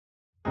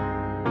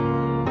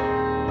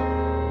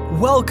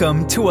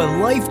Welcome to a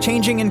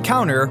life-changing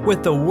encounter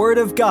with the Word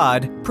of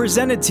God,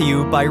 presented to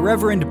you by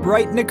Reverend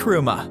Bright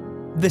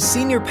Nkrumah, the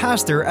senior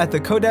pastor at the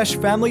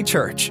Kodesh Family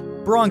Church,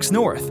 Bronx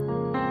North.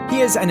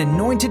 He is an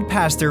anointed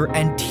pastor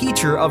and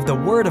teacher of the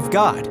Word of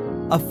God,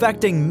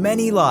 affecting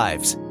many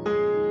lives.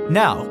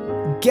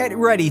 Now, get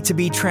ready to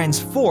be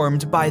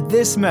transformed by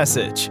this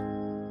message.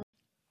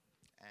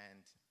 And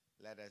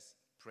let us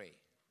pray.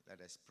 Let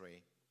us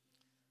pray.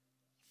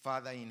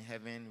 Father in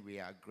heaven,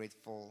 we are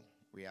grateful.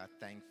 We are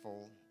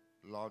thankful.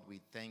 Lord, we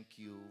thank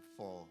you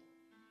for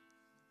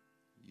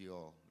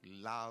your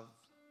love,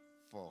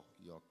 for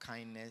your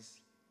kindness,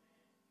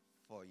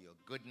 for your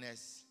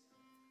goodness.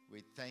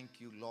 We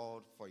thank you,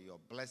 Lord, for your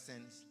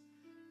blessings.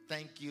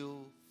 Thank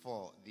you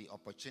for the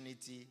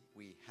opportunity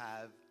we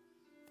have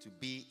to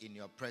be in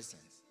your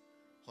presence.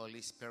 Holy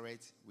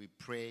Spirit, we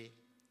pray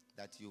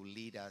that you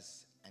lead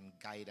us and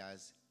guide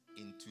us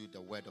into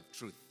the word of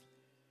truth.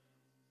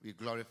 We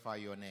glorify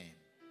your name.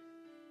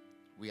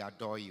 We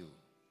adore you.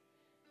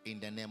 In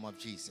the name of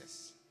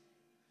Jesus.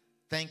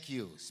 Thank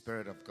you,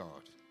 Spirit of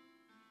God.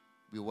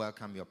 We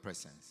welcome your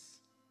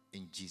presence.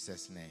 In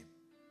Jesus' name.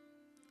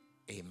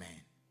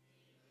 Amen.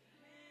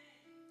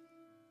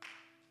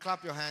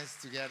 Clap your hands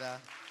together.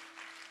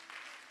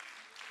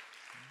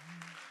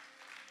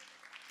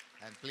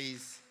 And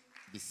please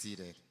be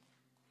seated.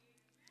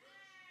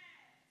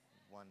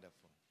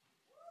 Wonderful.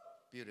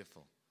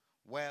 Beautiful.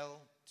 Well,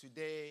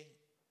 today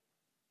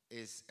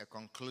is a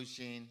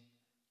conclusion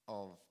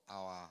of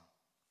our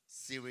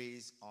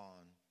series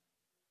on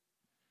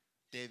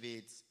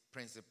David's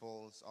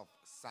principles of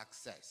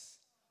success.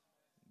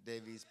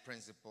 David's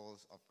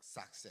principles of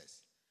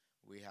success.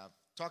 We have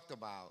talked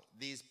about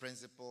these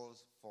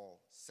principles for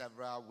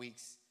several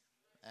weeks,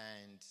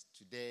 and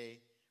today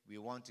we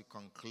want to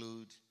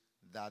conclude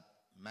that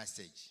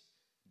message.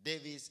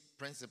 David's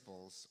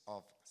principles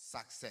of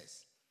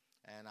success.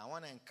 And I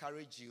want to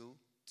encourage you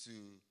to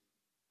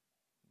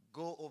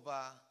go over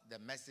the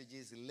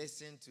messages,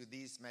 listen to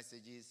these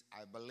messages.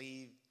 I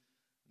believe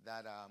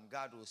that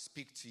God will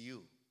speak to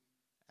you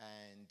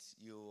and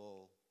you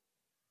will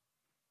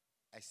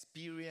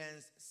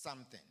experience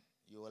something.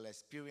 You will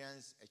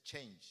experience a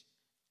change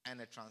and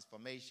a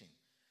transformation.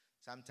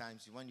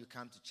 Sometimes when you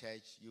come to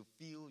church, you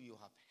feel you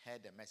have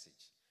heard a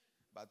message.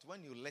 But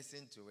when you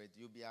listen to it,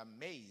 you'll be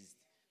amazed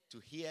to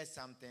hear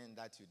something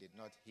that you did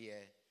not hear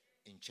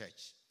in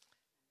church.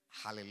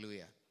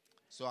 Hallelujah.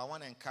 So I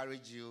want to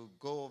encourage you,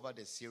 go over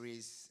the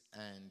series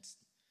and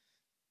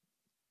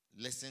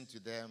listen to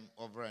them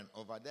over and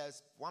over.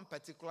 There's one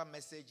particular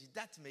message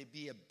that may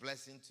be a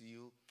blessing to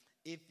you.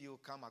 If you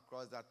come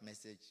across that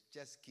message,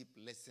 just keep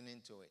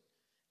listening to it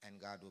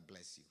and God will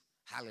bless you.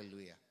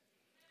 Hallelujah.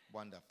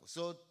 Wonderful.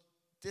 So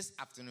this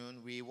afternoon,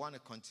 we want to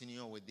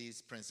continue with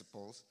these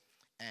principles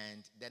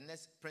and the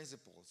next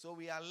principle. So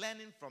we are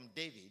learning from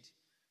David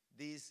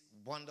these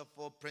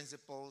wonderful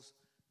principles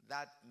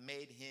that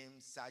made him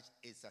such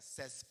a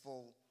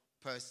successful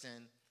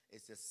person, a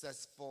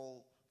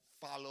successful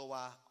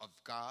follower of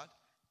God,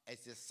 a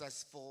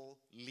successful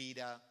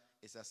leader,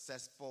 a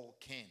successful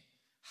king.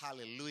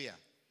 Hallelujah.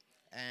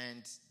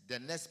 And the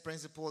next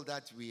principle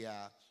that we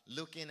are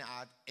looking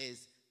at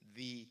is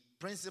the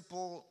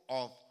principle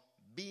of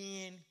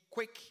being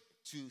quick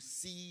to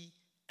see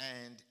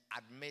and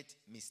admit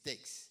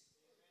mistakes.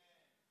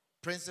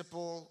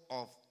 Principle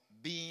of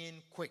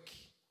being quick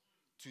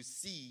to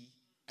see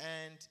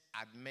and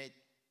admit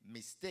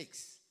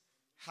mistakes.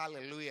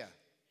 Hallelujah.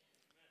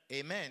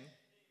 Amen.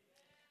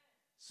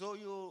 So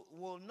you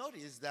will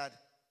notice that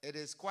it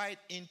is quite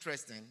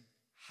interesting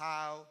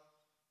how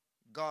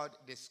God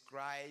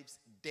describes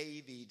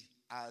David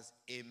as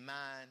a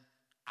man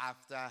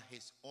after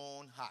his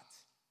own heart.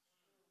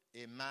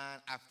 A man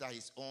after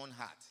his own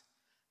heart.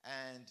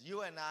 And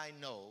you and I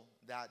know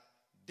that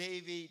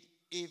David,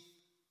 if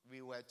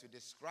we were to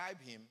describe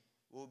him,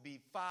 will be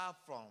far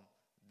from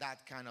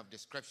that kind of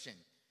description.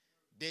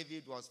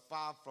 David was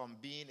far from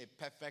being a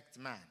perfect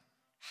man.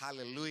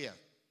 Hallelujah.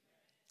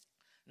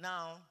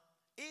 Now,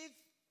 if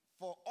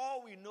for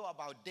all we know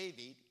about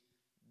David,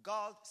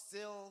 God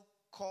still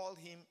called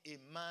him a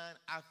man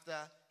after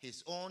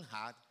his own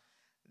heart,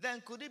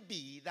 then could it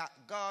be that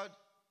God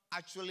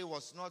actually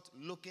was not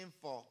looking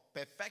for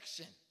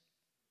perfection?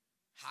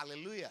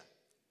 Hallelujah.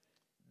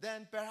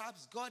 Then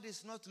perhaps God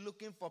is not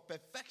looking for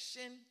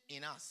perfection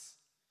in us.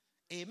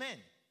 Amen.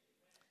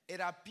 It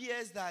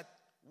appears that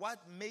what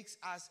makes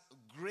us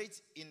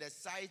great in the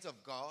sight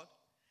of God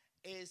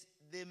is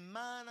the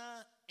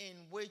manner in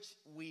which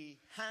we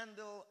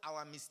handle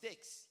our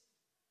mistakes.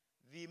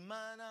 The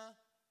manner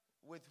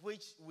with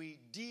which we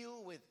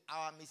deal with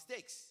our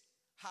mistakes.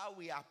 How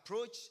we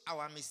approach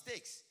our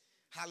mistakes.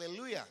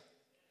 Hallelujah.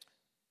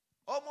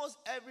 Almost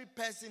every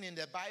person in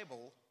the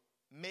Bible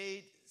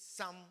made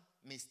some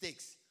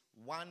mistakes,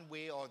 one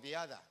way or the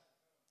other.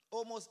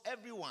 Almost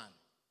everyone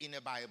in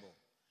the Bible.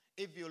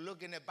 If you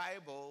look in the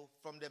Bible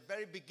from the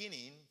very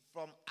beginning,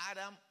 from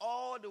Adam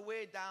all the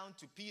way down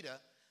to Peter,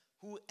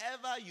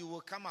 whoever you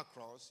will come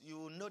across, you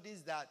will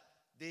notice that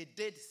they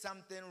did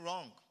something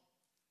wrong.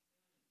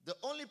 The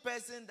only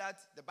person that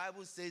the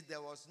Bible says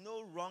there was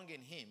no wrong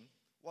in him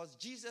was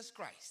Jesus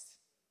Christ.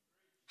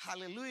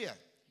 Hallelujah.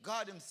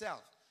 God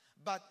himself.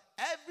 But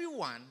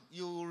everyone,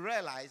 you will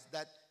realize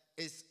that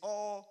is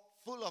all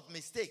full of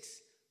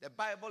mistakes. The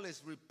Bible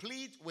is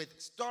replete with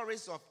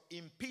stories of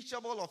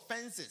impeachable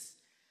offenses.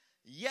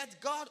 Yet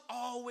God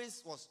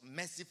always was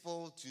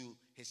merciful to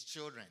his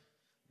children.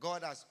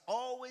 God has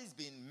always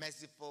been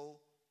merciful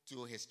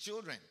to his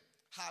children.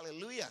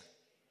 Hallelujah.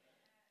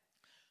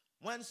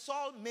 When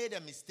Saul made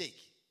a mistake,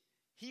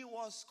 he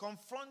was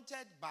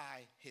confronted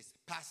by his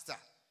pastor,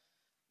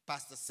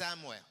 Pastor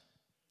Samuel.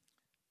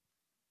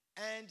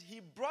 And he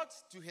brought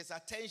to his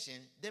attention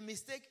the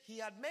mistake he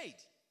had made.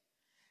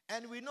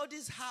 And we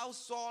notice how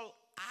Saul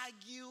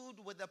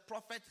argued with the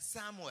prophet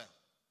Samuel.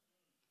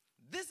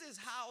 This is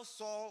how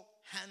Saul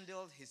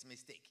handled his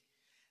mistake.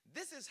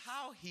 This is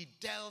how he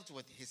dealt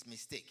with his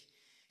mistake.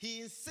 He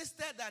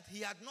insisted that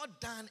he had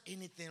not done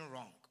anything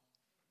wrong.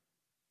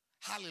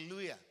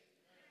 Hallelujah.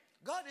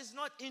 God is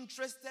not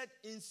interested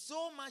in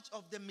so much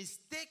of the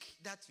mistake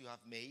that you have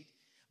made,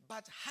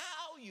 but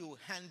how you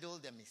handle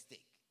the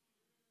mistake.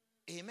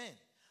 Amen.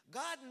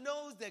 God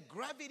knows the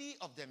gravity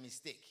of the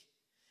mistake,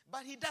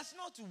 but he does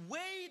not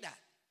weigh that.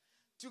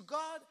 To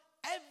God,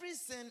 every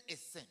sin is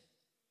sin.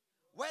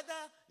 Whether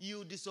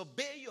you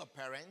disobey your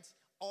parents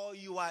or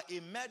you are a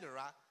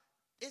murderer,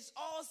 it's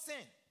all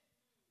sin.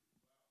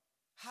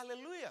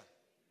 Hallelujah.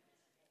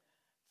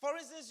 For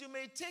instance, you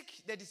may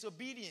take the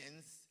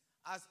disobedience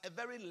as a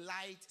very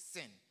light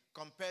sin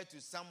compared to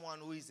someone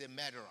who is a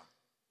murderer.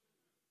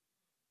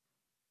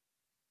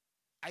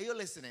 Are you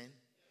listening?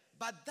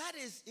 But that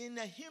is in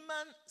the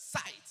human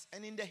sight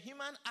and in the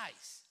human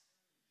eyes.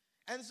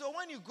 And so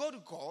when you go to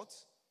court,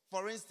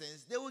 for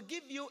instance, they will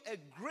give you a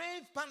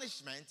grave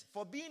punishment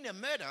for being a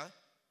murderer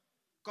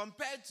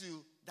compared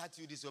to that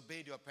you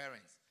disobeyed your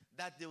parents.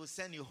 That they will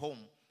send you home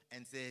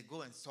and say,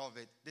 go and solve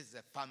it. This is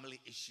a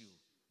family issue.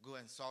 Go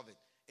and solve it.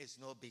 It's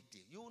no big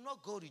deal. You will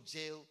not go to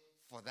jail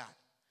for that.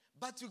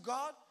 But to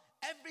God,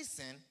 every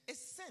sin is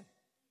sin.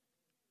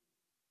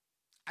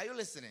 Are you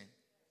listening?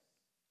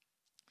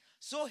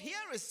 So here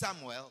is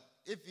Samuel.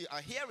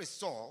 Here is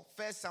Saul,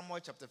 1 Samuel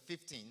chapter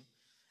 15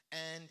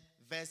 and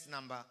verse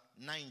number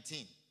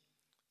 19.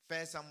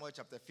 1 Samuel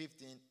chapter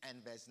 15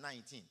 and verse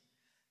 19.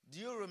 Do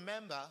you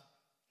remember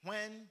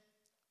when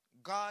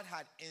God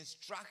had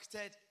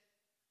instructed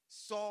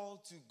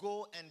Saul to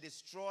go and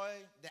destroy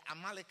the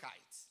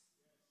Amalekites?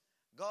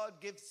 God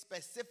gives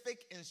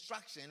specific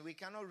instruction. We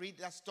cannot read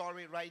that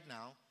story right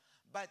now,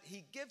 but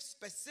he gives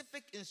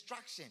specific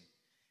instruction,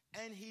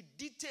 and he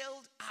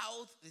detailed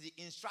out the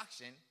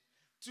instruction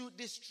to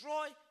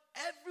destroy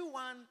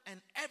everyone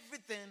and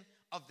everything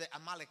of the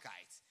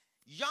Amalekites,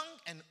 young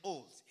and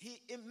old. He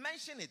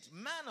mentioned it,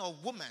 man or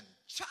woman,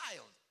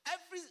 child,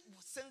 every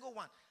single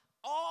one,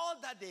 all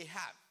that they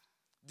have,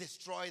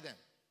 destroy them.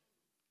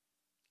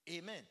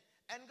 Amen.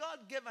 And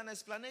God gave an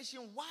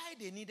explanation why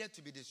they needed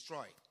to be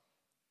destroyed.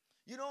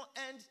 You know,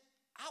 and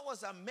I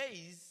was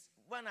amazed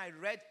when I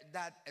read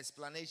that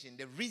explanation,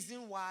 the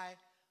reason why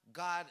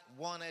God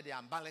wanted the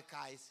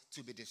Amalekites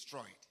to be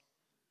destroyed.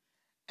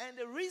 And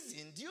the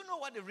reason, do you know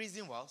what the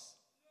reason was?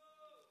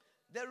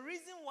 The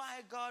reason why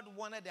God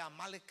wanted the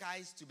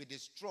Amalekites to be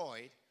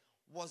destroyed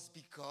was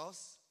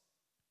because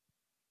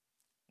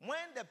when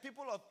the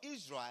people of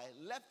Israel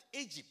left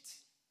Egypt,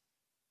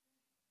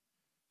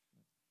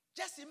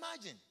 just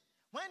imagine,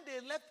 when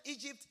they left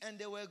Egypt and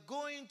they were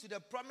going to the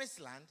promised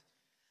land,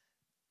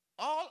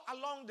 all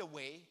along the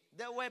way,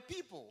 there were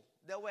people,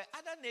 there were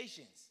other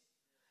nations,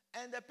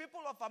 and the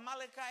people of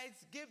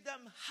Amalekites gave them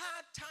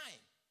hard time.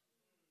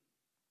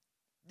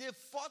 They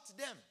fought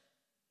them,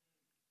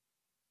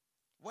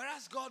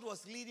 whereas God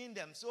was leading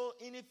them. So,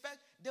 in effect,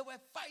 they were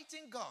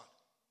fighting God.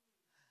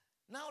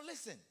 Now,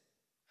 listen.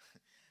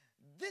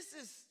 This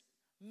is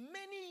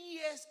many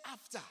years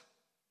after.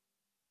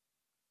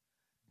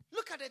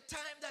 Look at the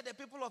time that the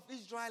people of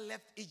Israel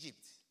left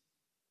Egypt.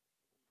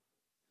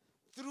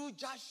 Through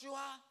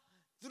Joshua,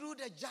 through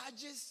the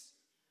judges,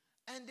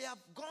 and they have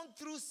gone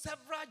through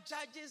several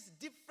judges,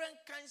 different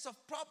kinds of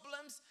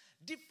problems,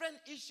 different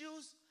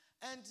issues,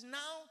 and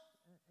now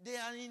they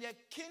are in a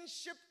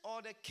kingship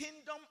or the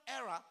kingdom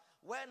era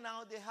where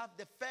now they have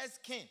the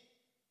first king.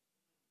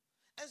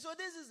 And so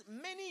this is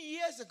many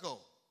years ago.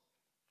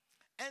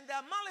 And the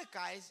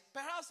Amalekites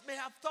perhaps may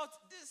have thought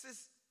this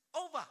is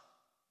over.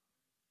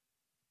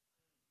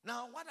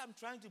 Now, what I'm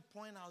trying to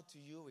point out to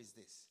you is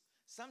this.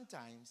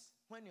 Sometimes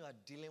when you are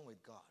dealing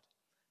with God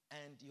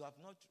and you have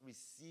not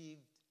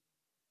received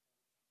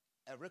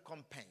a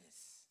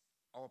recompense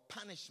or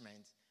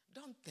punishment,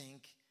 don't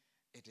think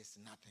it is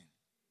nothing.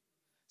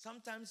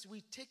 Sometimes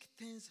we take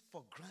things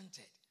for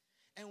granted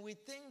and we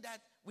think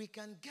that we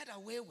can get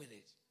away with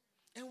it,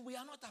 and we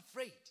are not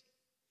afraid.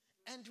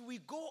 And we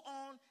go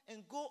on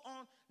and go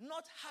on,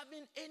 not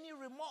having any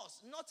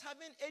remorse, not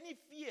having any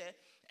fear.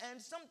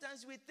 And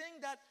sometimes we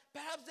think that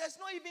perhaps there's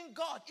not even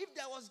God. If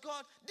there was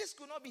God, this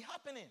could not be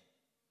happening.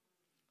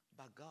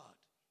 But God,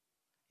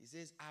 he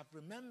says, I've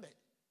remembered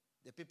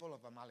the people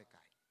of Amalekite.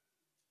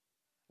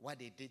 what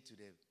they did to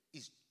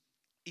the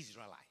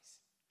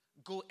Israelites.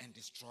 Go and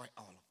destroy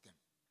all of them.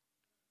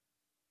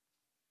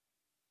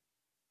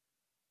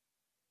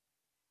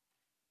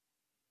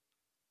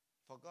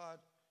 For God,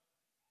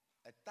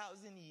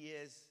 1,000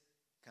 years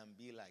can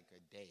be like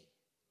a day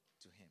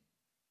to him.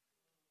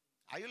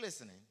 Are you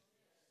listening?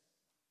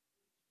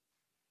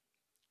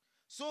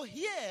 So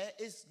here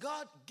is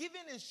God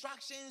giving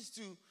instructions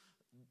to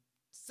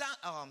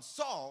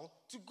Saul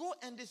to go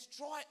and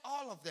destroy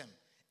all of them.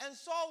 And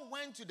Saul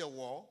went to the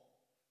war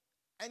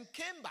and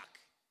came back.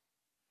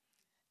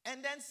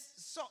 And then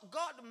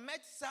God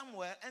met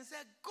Samuel and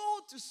said, go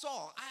to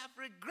Saul. I have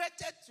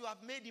regretted to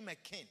have made him a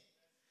king,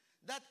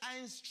 that I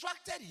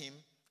instructed him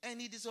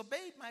and he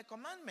disobeyed my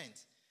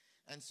commandment.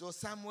 And so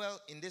Samuel,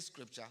 in this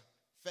scripture,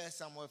 1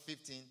 Samuel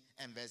 15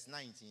 and verse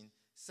 19,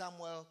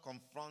 Samuel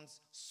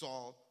confronts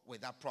Saul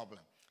with that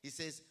problem. He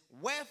says,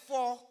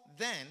 wherefore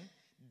then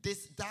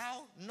didst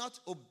thou not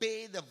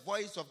obey the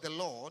voice of the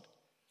Lord,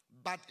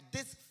 but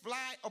didst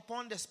fly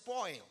upon the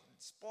spoil?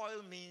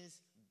 Spoil means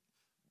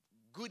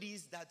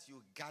goodies that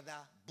you gather,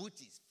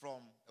 booties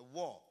from a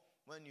war.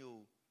 When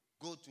you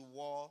go to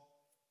war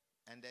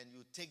and then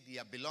you take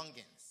their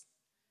belongings,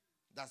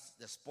 that's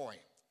the spoil.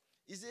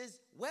 He says,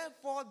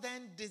 wherefore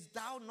then didst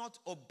thou not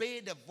obey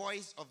the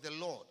voice of the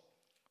Lord,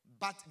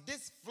 but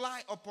didst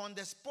fly upon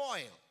the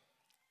spoil,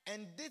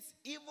 and didst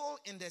evil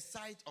in the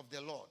sight of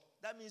the Lord?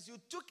 That means you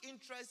took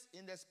interest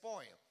in the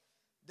spoil,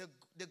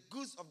 the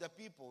goods of the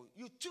people.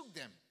 You took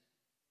them.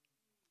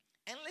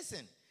 And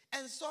listen,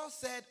 and Saul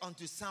said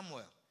unto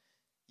Samuel,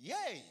 yea,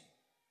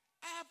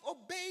 I have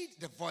obeyed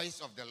the voice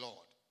of the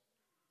Lord.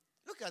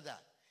 Look at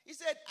that. He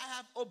said, I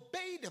have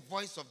obeyed the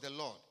voice of the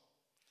Lord,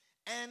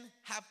 and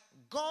have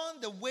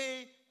gone the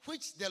way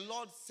which the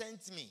Lord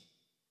sent me.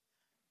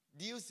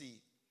 Do you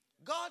see?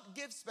 God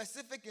gave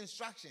specific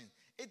instructions.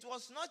 It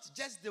was not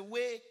just the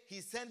way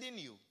he's sending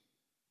you,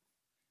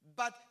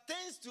 but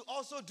things to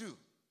also do.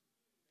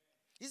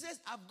 He says,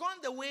 I've gone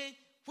the way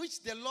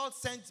which the Lord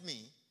sent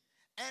me,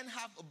 and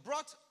have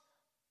brought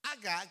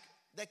Agag,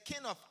 the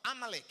king of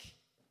Amalek,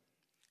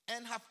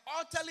 and have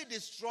utterly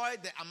destroyed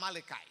the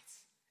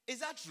Amalekites. Is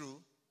that true?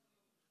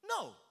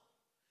 No.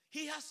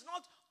 He has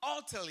not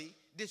utterly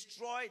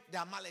destroyed the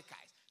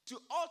Amalekites. To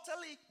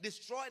utterly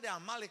destroy the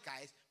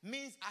Amalekites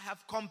means I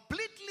have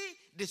completely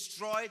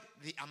destroyed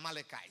the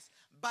Amalekites.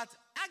 But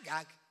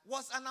Agag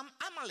was an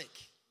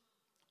Amalek,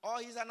 or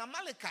he's an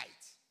Amalekite.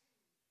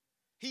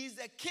 He's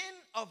the king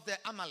of the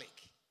Amalek.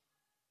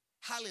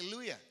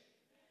 Hallelujah.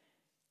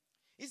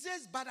 He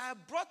says, but I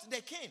have brought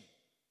the king.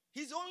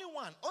 He's only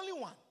one.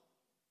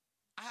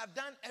 I have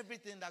done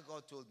everything that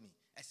God told me,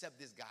 except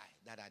this guy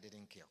that I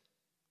didn't kill.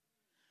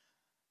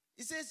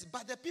 He says,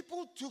 but the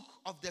people took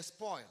of the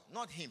spoil,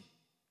 not him.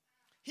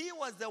 He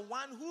was the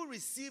one who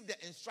received the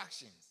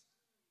instructions.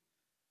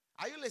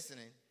 Are you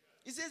listening?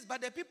 He says,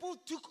 but the people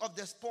took of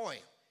the spoil,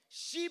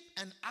 sheep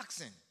and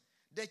oxen,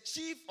 the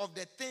chief of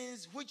the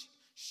things which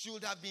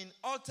should have been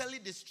utterly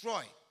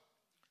destroyed,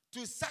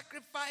 to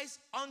sacrifice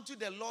unto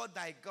the Lord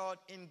thy God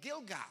in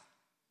Gilgal.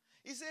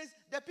 He says,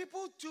 the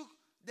people took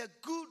the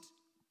good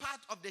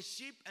part of the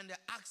sheep and the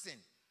oxen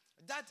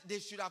that they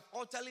should have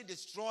utterly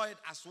destroyed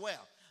as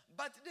well.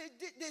 But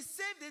they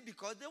saved it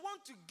because they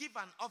want to give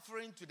an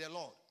offering to the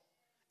Lord.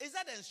 Is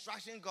that the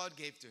instruction God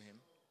gave to him?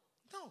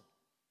 No.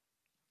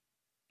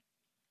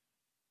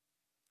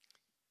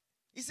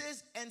 He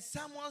says, and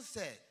Samuel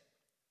said,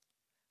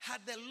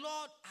 had the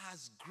Lord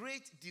as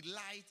great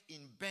delight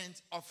in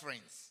burnt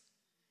offerings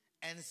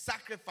and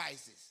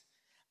sacrifices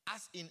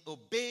as in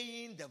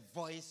obeying the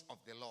voice of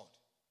the Lord.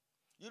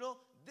 You know,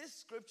 this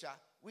scripture,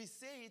 we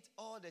say it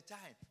all the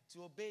time.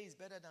 To obey is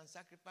better than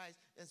sacrifice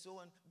and so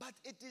on. But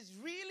it is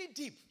really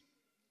deep.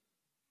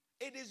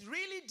 It is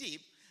really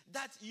deep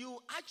that you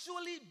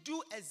actually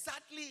do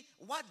exactly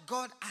what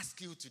God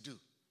asks you to do.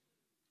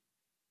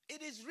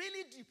 It is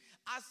really deep.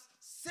 As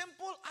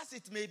simple as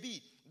it may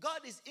be, God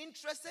is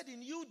interested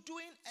in you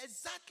doing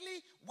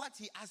exactly what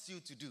he asks you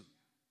to do.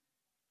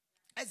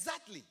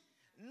 Exactly.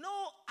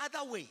 No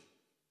other way.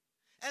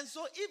 And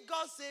so if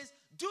God says,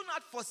 do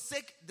not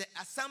forsake the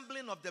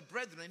assembling of the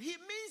brethren, he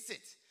means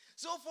it.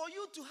 So for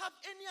you to have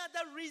any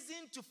other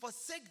reason to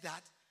forsake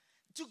that,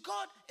 to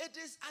God, it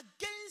is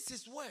against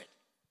his word.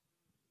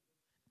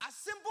 As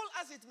simple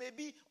as it may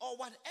be, or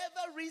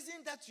whatever reason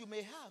that you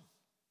may have.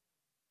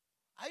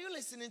 Are you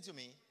listening to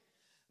me?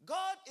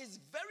 God is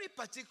very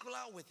particular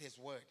with his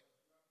word.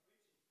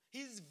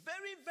 He's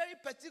very, very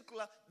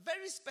particular,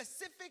 very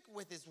specific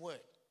with his word.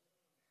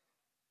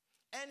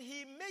 And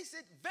he makes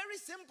it very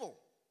simple.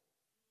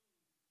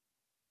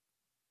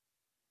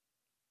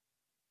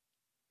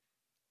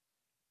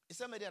 Is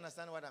somebody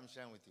understand what I'm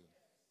sharing with you?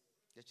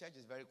 The church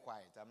is very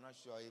quiet. I'm not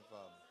sure if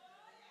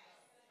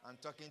I'm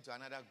talking to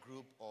another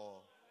group or...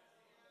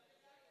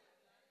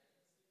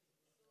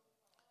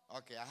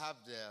 Okay, I have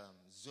the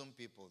Zoom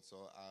people, so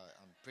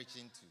I'm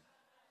preaching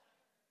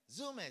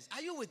to Zoomers.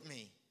 Are you with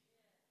me?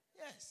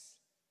 Yes.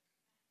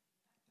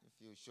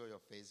 If you show your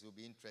face, it will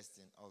be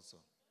interesting also.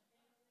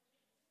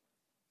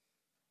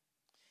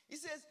 He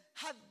says,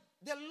 had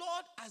The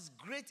Lord has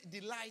great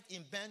delight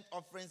in burnt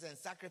offerings and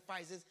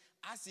sacrifices,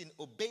 as in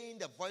obeying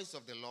the voice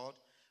of the Lord.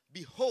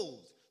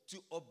 Behold, to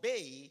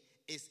obey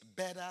is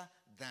better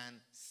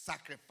than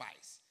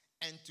sacrifice,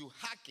 and to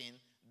hearken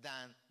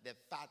than the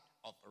fat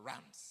of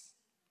rams.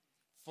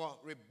 For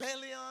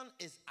rebellion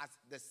is as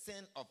the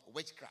sin of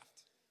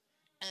witchcraft,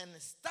 and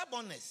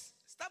stubbornness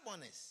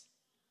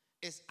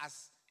is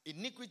as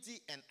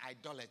iniquity and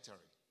idolatry.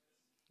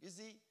 You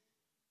see,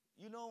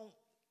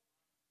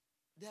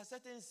 there are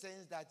certain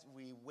sins that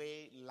we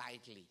weigh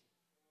lightly.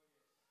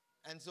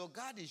 And so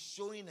God is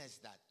showing us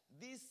that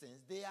these sins,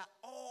 they are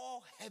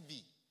all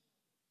heavy.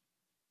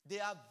 They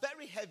are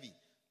very heavy.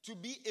 To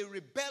be a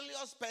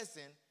rebellious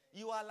person,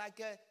 you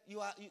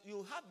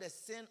have the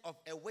sin of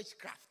a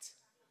witchcraft.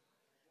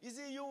 You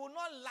see, you will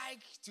not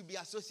like to be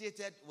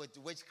associated with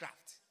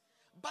witchcraft.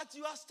 But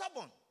you are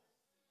stubborn.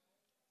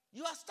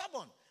 You are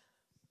stubborn.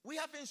 We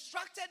have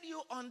instructed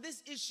you on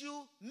this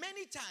issue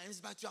many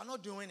times, but you are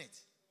not doing it.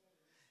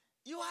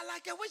 You are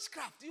like a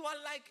witchcraft. You are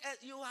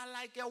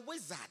like a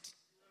wizard.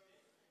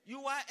 You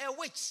are a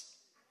witch.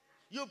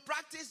 You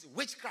practice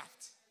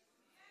witchcraft.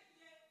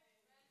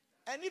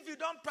 And if you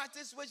don't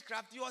practice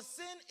witchcraft, your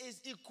sin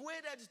is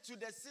equated to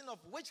the sin of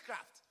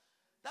witchcraft.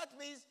 That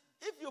means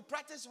if you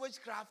practice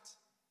witchcraft,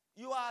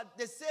 you are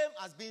the same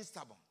as being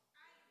stubborn.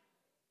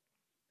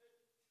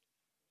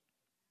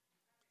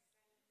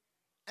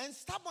 And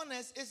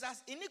stubbornness is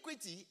as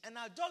iniquity and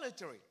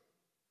idolatry.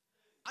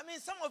 I mean,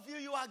 some of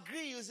you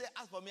agree, you say,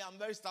 as for me, I'm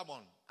very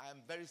stubborn. I am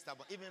very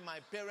stubborn. Even my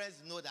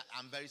parents know that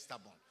I'm very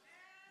stubborn.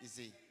 You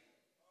see.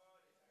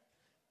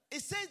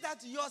 It says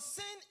that your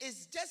sin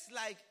is just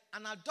like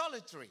an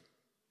idolatry.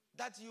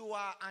 That you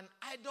are an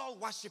idol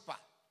worshiper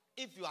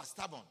if you are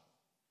stubborn.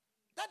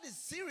 That is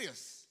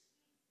serious.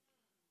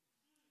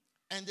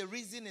 And the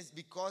reason is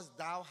because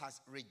thou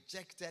hast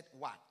rejected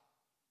what?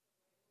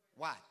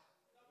 What?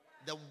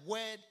 The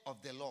word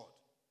of the Lord.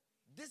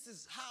 This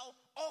is how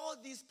all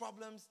these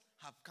problems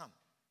have come.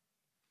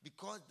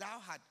 Because thou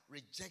had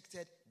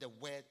rejected the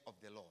word of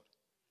the Lord.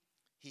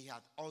 He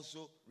hath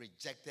also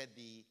rejected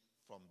thee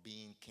from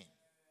being king.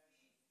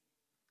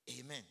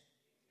 Amen.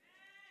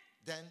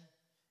 Then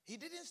he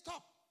didn't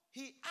stop.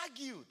 He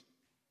argued.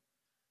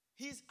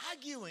 He's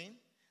arguing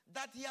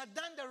that he had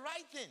done the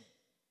right thing.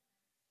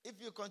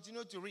 If you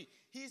continue to read,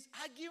 he's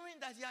arguing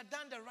that he had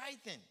done the right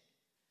thing.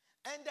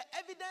 And the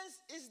evidence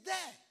is there,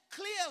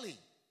 clearly.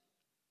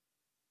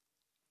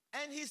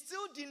 And he's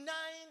still denying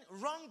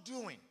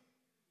wrongdoing.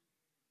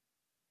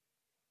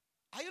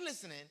 Are you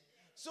listening?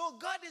 So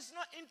God is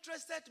not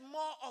interested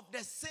more of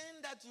the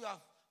sin that you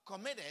have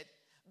committed,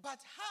 but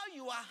how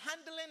you are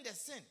handling the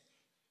sin.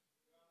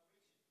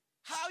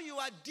 How you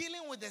are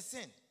dealing with the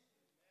sin.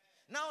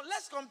 Now,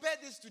 let's compare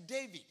this to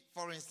David,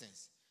 for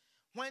instance.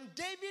 When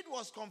David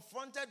was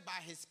confronted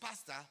by his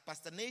pastor,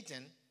 Pastor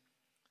Nathan,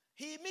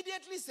 he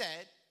immediately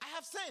said, I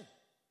have sinned.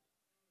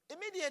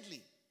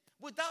 Immediately,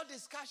 without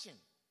discussion,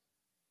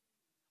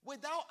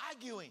 without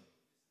arguing.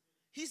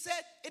 He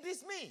said, it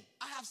is me,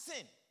 I have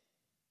sinned.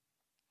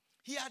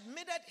 He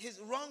admitted his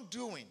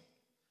wrongdoing,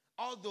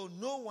 although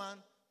no one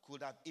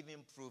could have even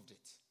proved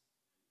it.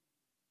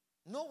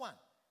 No one.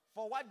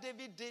 For what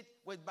David did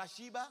with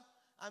Bathsheba,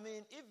 I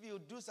mean, if you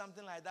do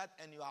something like that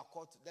and you are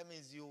caught, that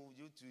means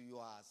you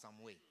are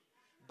some way.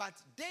 But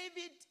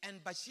David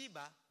and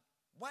Bathsheba,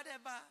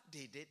 whatever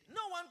they did,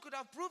 no one could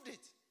have proved it.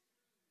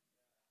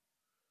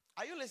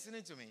 Are you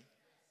listening to me?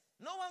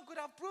 No one could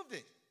have proved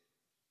it.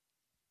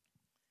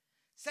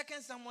 2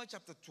 Samuel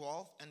chapter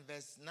 12 and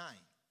verse 9.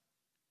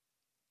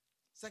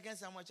 2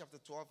 Samuel chapter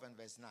 12 and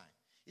verse 9.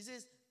 He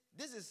says,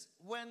 this is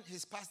when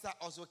his pastor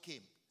also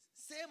came.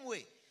 Same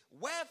way.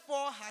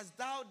 Wherefore hast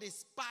thou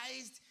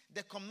despised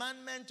the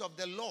commandment of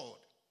the Lord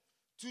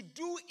to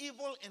do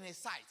evil in his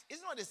sight?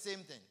 It's not the same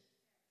thing.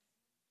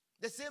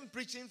 The same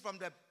preaching from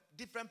the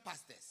different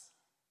pastors.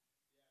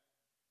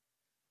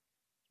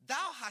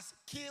 Thou hast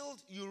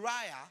killed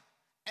Uriah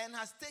and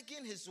hast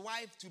taken his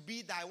wife to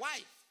be thy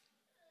wife.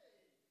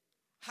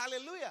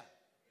 Hallelujah.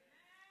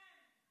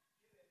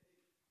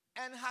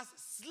 And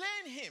hast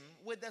slain him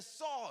with the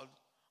sword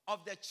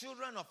of the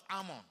children of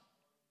Ammon.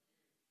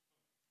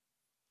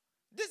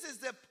 This is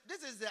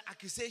the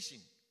accusation.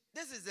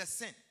 This is the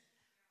sin.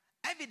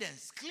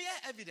 Evidence, clear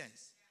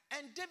evidence.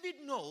 And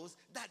David knows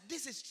that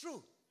this is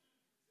true.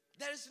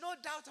 There is no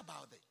doubt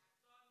about it.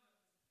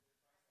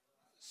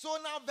 So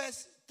now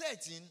verse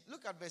 13,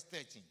 look at verse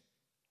 13.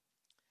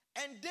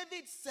 And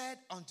David said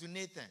unto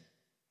Nathan,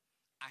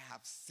 I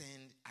have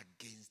sinned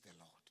against the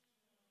Lord.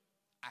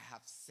 I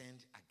have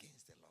sinned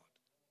against the Lord.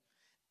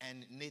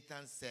 And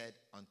Nathan said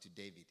unto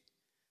David,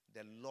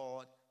 the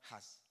Lord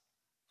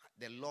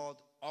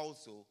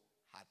also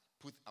hath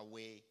put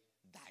away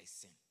thy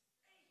sin.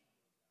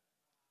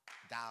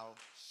 Thou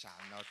shalt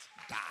not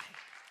die.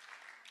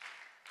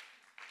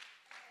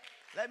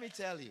 Let me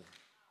tell you,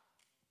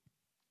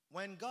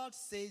 when God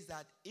says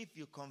that if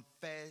you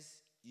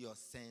confess your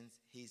sins,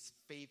 he is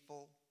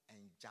faithful and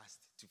just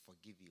to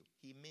forgive you,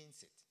 he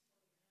means it.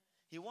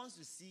 He wants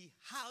to see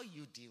how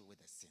you deal with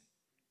the sin.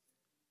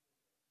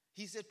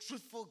 He's a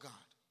truthful God.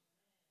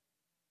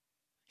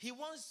 He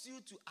wants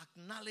you to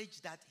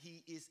acknowledge that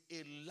he is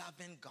a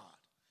loving God.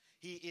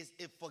 He is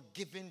a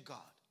forgiving God.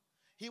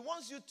 He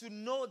wants you to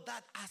know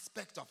that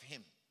aspect of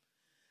him.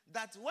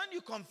 That when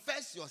you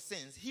confess your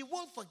sins, he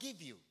will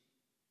forgive you.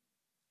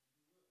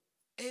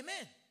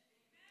 Amen.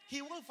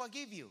 He will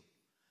forgive you.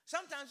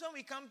 Sometimes when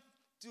we come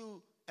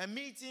to a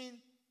meeting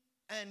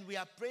and we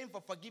are praying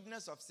for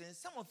forgiveness of sins,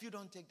 some of you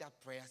don't take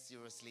that prayer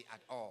seriously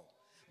at all.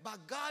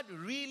 But God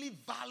really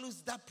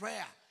values that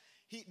prayer.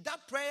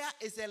 That prayer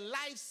is a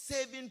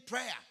life-saving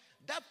prayer.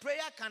 That prayer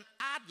can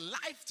add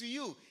life to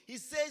you. He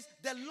says,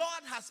 the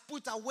Lord has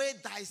put away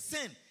thy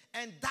sin,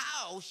 and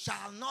thou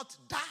shalt not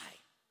die.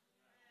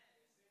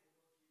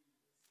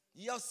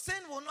 Your sin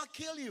will not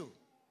kill you.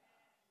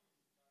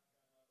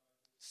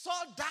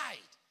 Saul died.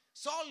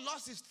 Saul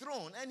lost his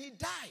throne, and he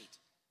died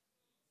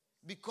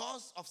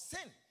because of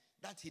sin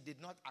that he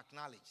did not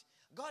acknowledge.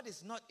 God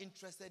is not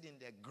interested in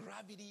the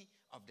gravity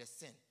of the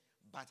sin,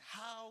 but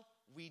how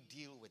we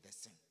deal with the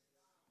sin.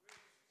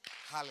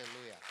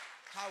 Hallelujah.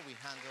 How we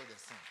handle the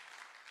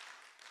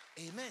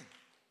sin. Amen.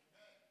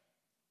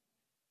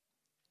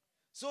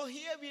 So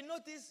here we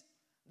notice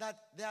that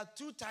there are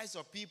two types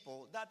of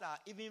people that are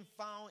even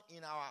found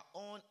in our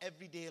own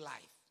everyday life.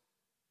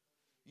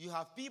 You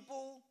have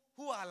people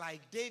who are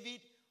like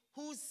David,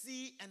 who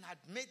see and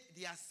admit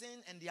their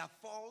sin and their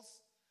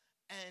faults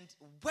and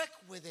work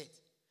with it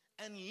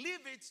and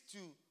leave it to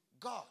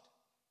God.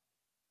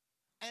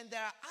 And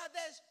there are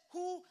others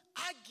who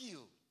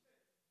argue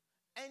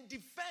and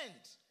defend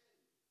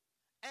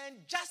and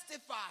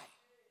justify,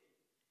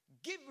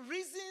 give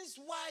reasons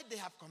why they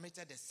have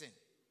committed a sin.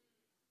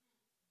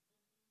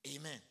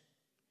 Amen.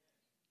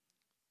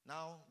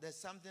 Now, there's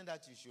something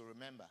that you should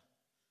remember,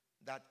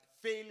 that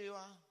failure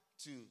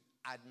to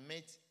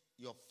admit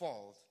your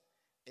fault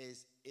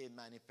is a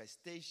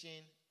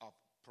manifestation of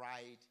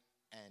pride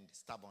and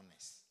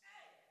stubbornness.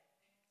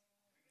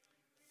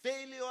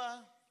 Failure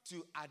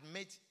to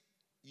admit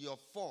your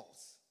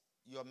faults,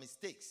 your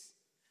mistakes,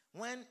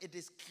 when it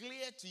is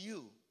clear to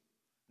you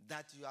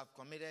that you have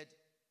committed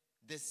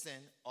this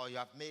sin or you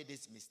have made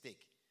this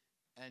mistake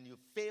and you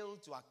fail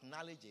to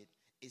acknowledge it,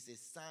 is a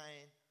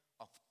sign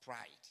of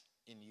pride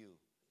in you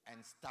and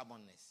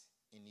stubbornness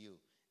in you.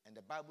 And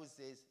the Bible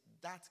says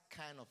that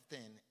kind of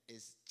thing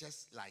is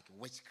just like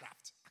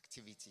witchcraft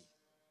activity.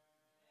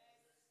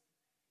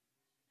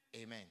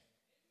 Amen.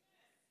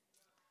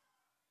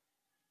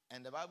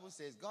 And the Bible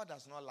says God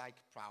does not like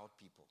proud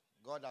people.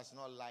 God does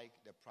not like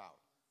the proud.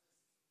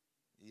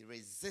 He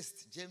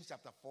resists. James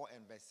chapter 4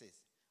 and verse 6.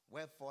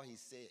 Wherefore he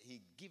said,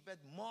 he giveth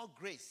more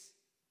grace.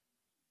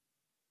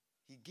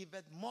 He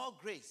giveth more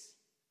grace.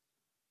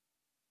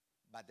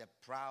 But the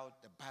proud,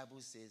 the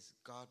Bible says,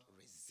 God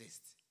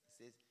resists.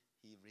 It says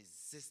he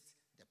resists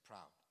the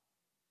proud.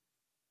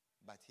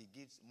 But he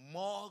gives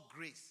more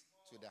grace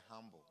to the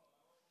humble.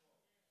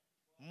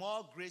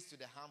 More grace to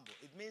the humble.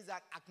 It means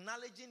that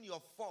acknowledging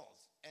your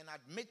faults and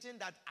admitting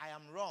that I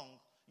am wrong,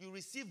 you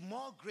receive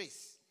more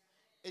grace.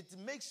 It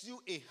makes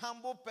you a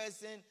humble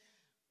person,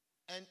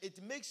 and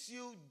it makes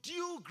you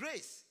due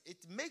grace. It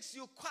makes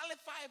you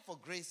qualify for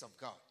grace of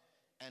God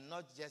and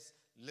not just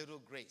little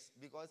grace,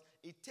 because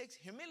it takes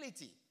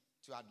humility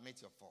to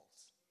admit your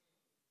faults.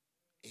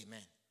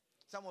 Amen.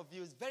 Some of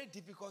you, it's very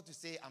difficult to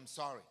say, I'm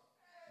sorry.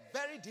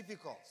 Very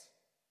difficult.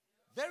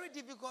 Very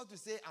difficult to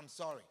say, I'm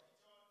sorry.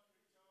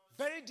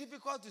 Very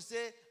difficult to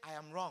say, I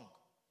am wrong.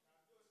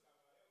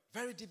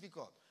 Very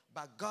difficult.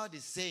 But God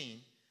is saying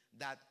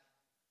that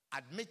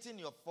admitting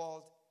your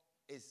fault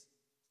is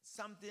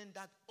something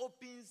that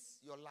opens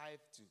your life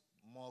to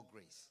more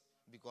grace,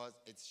 because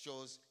it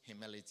shows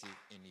humility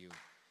in you.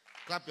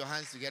 Clap your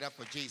hands together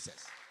for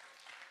Jesus.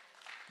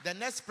 The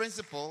next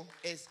principle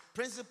is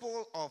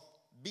principle of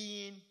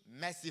being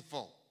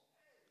merciful.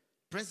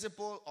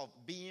 Principle of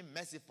being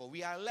merciful.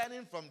 We are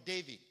learning from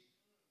David.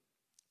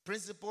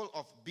 Principle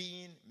of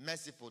being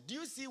merciful. Do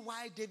you see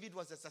why David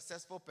was a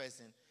successful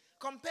person?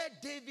 Compare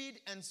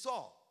David and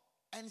Saul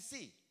and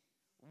see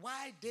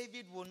why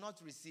David will not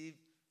receive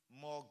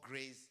more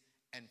grace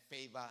and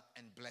favor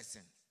and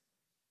blessings.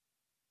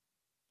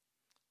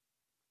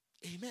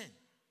 Amen.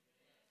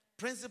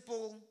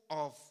 Principle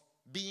of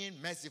being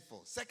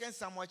merciful. 2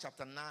 Samuel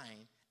chapter 9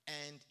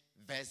 and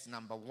verse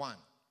number 1.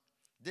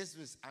 This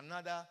was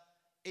another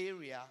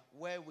area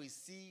where we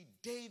see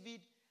David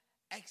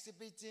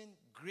exhibiting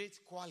great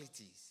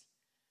qualities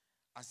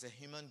as a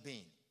human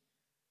being.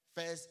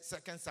 2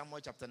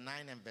 Samuel chapter 9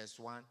 and verse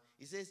 1.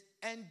 It says,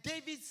 and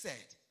David said,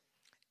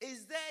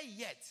 is there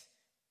yet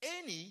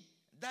any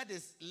that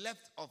is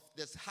left of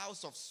this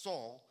house of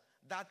Saul,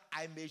 that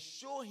I may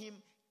show him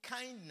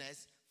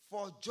kindness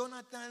for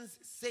Jonathan's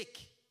sake?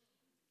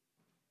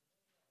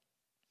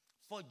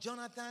 For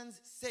Jonathan's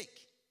sake.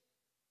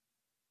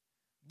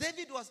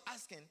 David was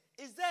asking,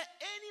 is there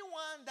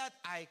anyone that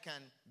I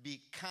can be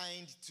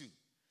kind to?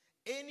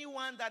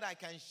 Anyone that I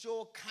can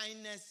show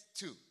kindness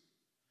to?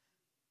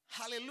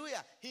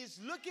 Hallelujah. He's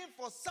looking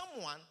for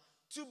someone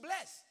to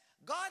bless.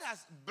 God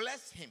has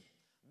blessed him.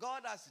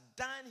 God has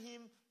done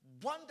him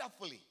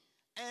wonderfully.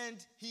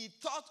 and he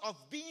thought of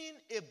being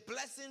a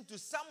blessing to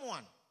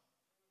someone.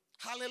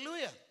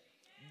 Hallelujah.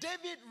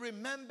 David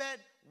remembered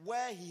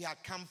where he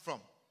had come from.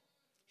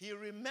 He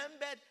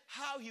remembered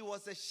how he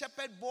was a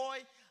shepherd boy,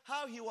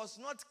 how he was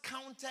not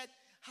counted,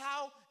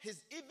 how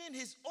even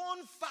his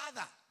own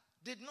father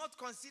did not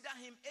consider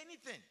him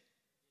anything.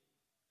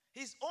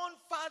 His own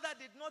father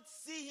did not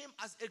see him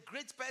as a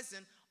great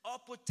person or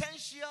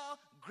potential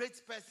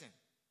great person.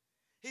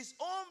 His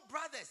own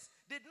brothers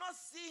did not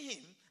see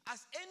him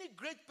as any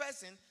great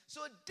person.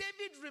 So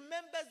David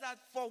remembers that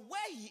for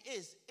where he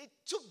is, it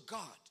took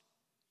God.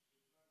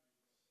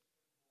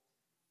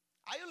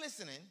 Are you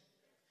listening?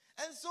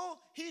 And so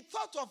he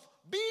thought of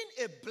being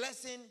a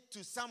blessing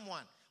to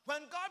someone.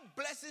 When God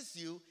blesses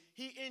you,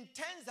 he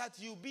intends that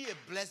you be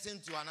a blessing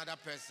to another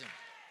person.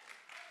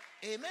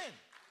 Amen.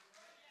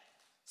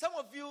 Some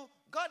of you,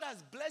 God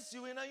has blessed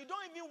you, and you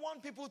don't even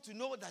want people to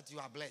know that you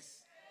are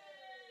blessed.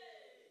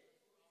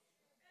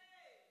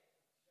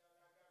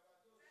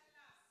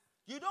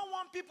 You don't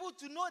want people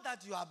to know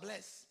that you are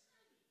blessed.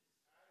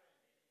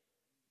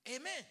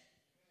 Amen.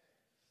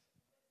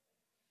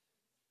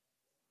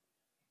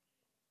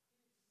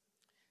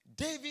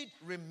 David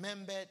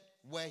remembered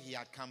where he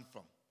had come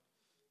from.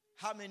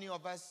 How many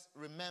of us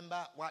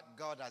remember what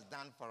God has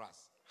done for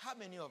us? How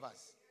many of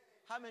us?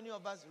 How many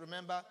of us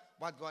remember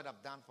what God has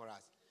done for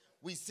us?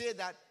 We say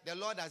that the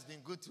Lord has been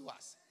good to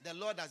us. The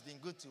Lord has been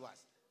good to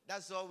us.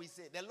 That's all we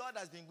say. The Lord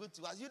has been good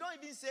to us. You don't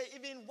even say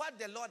even what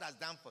the Lord has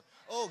done for.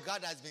 Oh,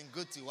 God has been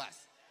good to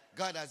us.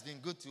 God has been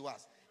good to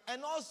us.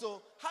 And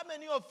also, how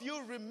many of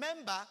you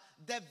remember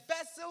the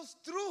vessels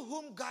through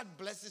whom God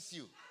blesses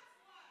you?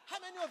 How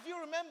many of you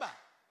remember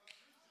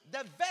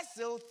the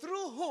vessel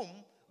through whom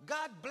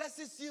God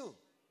blesses you?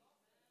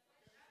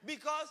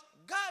 Because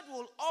God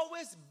will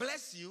always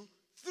bless you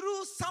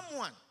through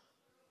someone.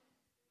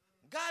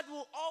 God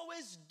will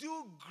always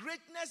do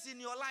greatness in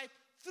your life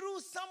through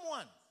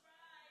someone.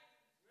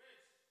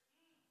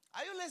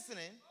 Are you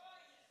listening?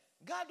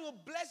 God will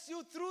bless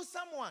you through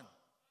someone.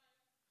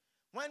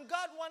 When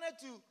God wanted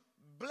to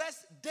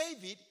bless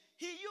David,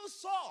 he used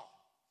Saul.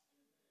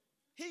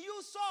 He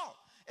used Saul.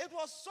 It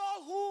was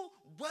Saul who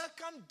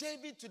welcomed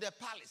David to the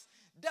palace.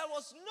 There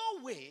was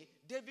no way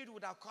David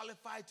would have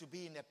qualified to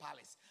be in the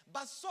palace.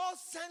 But Saul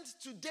sent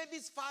to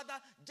David's father,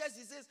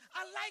 Jesse says,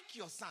 I like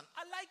your son.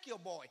 I like your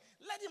boy.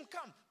 Let him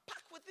come.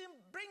 Pack with him.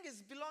 Bring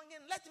his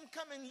belongings. Let him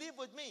come and live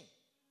with me.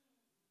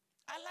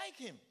 I like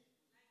him.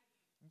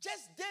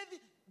 Just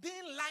David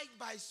being liked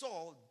by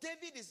Saul,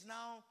 David is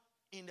now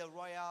in the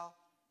royal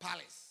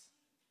palace.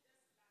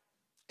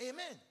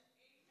 Amen.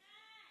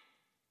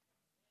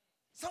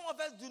 Some of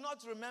us do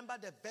not remember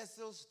the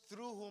vessels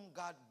through whom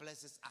God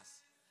blesses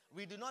us.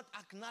 We do not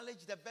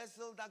acknowledge the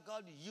vessel that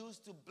God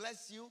used to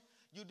bless you.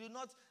 You do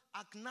not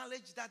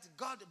acknowledge that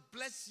God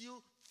bless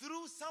you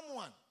through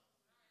someone.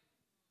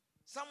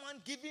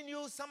 Someone giving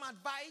you some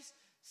advice,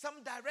 some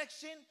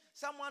direction,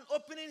 someone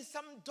opening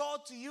some door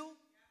to you.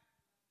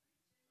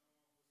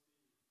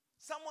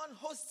 Someone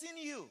hosting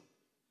you.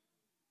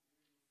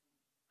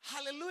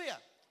 Hallelujah.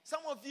 Some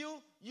of you,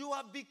 you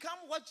have become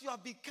what you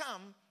have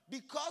become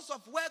because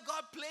of where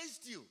God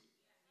placed you.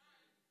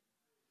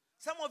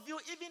 Some of you,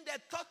 even the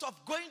thought of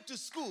going to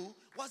school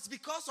was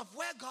because of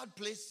where God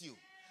placed you.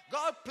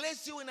 God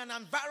placed you in an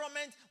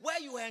environment where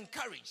you were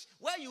encouraged,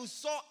 where you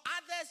saw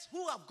others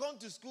who have gone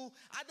to school,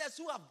 others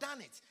who have done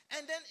it.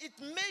 And then it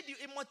made you,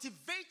 it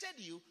motivated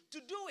you to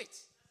do it.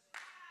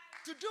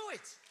 To do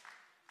it.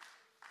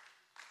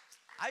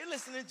 Are you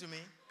listening to me?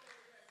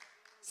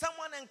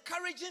 Someone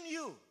encouraging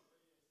you.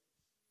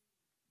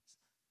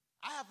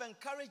 I have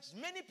encouraged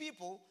many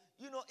people,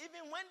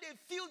 even when they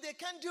feel they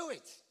can't do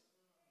it.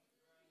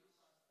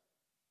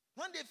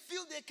 When they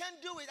feel they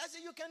can't do it, I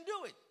say, you can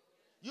do it.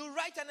 You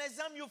write an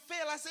exam, you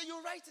fail. I say,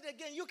 you write it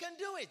again. You can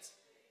do it.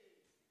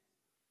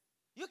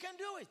 You can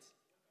do it.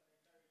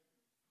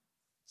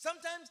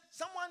 Sometimes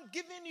someone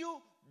giving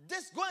you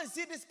this, go and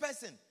see this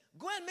person.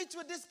 Go and meet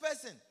with this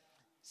person.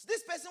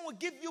 This person will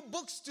give you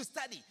books to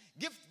study.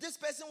 This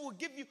person will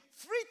give you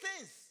free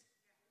things.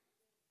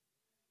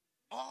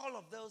 All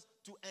of those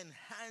to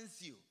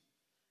enhance you.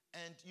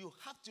 And you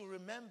have to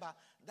remember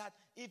that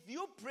if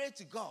you pray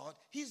to God,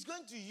 He's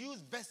going to use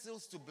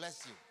vessels to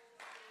bless you.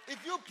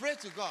 If you pray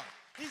to God,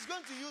 He's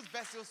going to use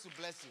vessels to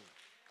bless you.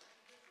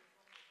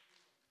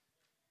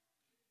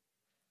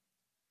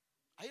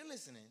 Are you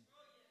listening?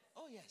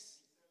 Oh, yes.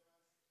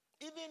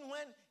 Even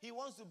when He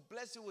wants to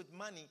bless you with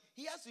money,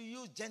 He has to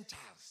use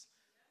Gentiles.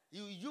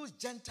 You use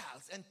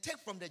Gentiles and take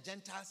from the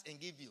Gentiles and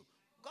give you.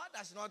 God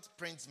does not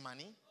print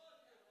money.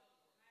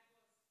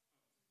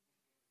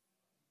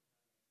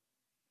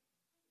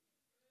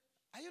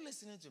 Are you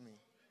listening to me?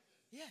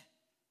 Yeah.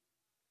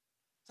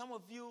 Some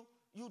of you,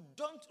 you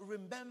don't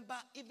remember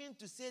even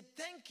to say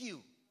thank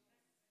you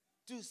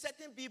to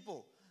certain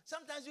people.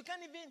 Sometimes you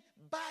can't even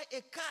buy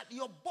a card.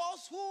 Your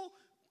boss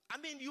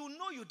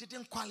you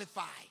didn't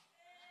qualify.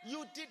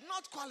 You did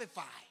not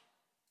qualify.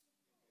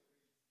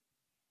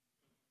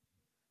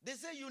 They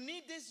say you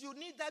need this, you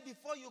need that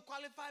before you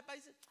qualify. But I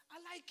say,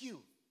 I like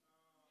you.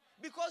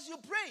 Because you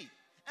pray.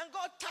 And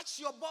God touched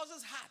your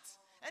boss's heart.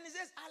 And he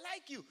says, I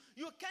like you.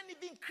 You can't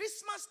even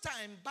Christmas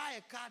time buy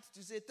a card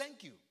to say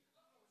thank you.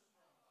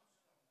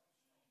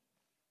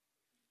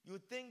 You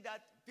think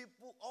that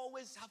people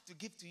always have to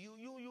give to you.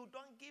 You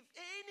don't give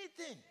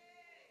anything.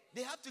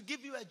 They have to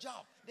give you a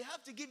job. They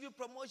have to give you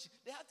promotion.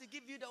 They have to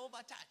give you the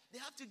overtime. They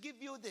have to give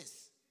you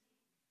this.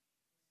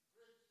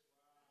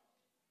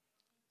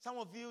 Some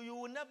of you, you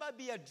will never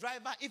be a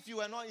driver if you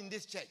were not in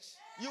this church.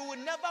 You would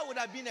never would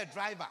have been a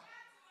driver.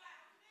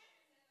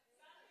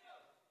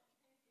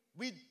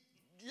 We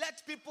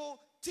let people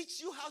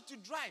teach you how to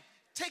drive,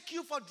 take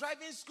you for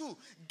driving school,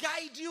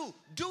 guide you,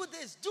 do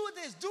this, do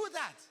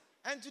that.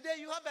 And today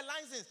you have a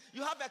license,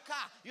 you have a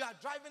car, you are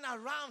driving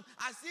around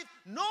as if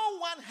no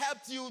one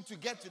helped you to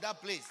get to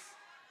that place.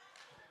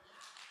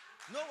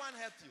 No one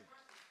helped you.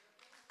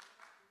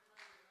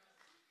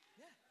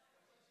 Yeah.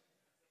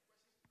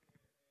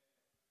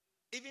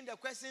 Even the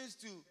questions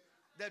to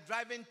the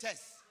driving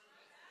test.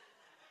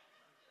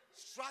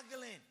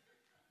 Struggling.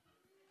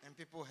 And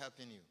people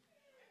helping you.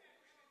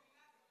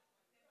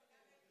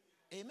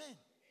 Amen.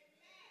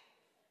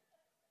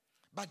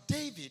 But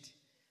David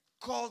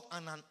called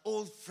on an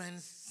old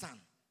friend's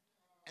son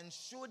and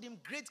showed him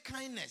great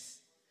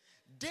kindness.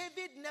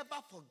 David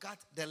never forgot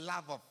the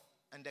love of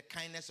and the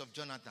kindness of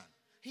Jonathan.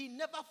 He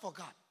never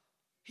forgot.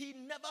 He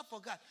never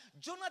forgot.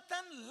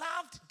 Jonathan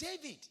loved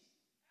David.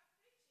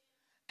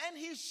 And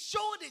he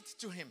showed it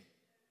to him.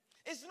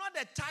 It's not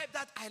the type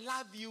that I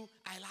love you,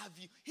 I love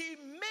you. He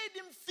made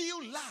him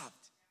feel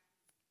loved.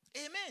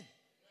 Amen.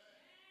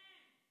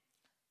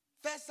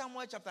 1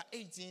 Samuel chapter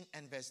 18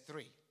 and verse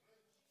 3.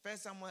 1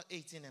 Samuel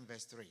 18 and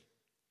verse 3.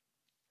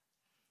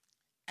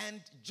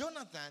 And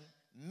Jonathan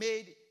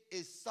made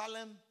a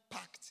solemn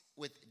pact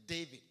with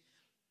David.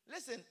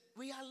 Listen,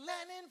 we are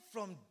learning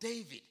from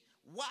David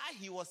why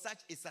he was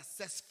such a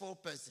successful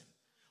person.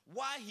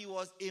 Why he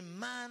was a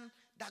man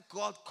that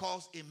God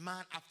calls a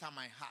man after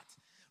my heart.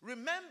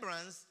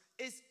 Remembrance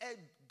is a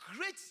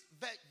great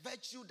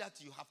virtue that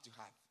you have to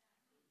have.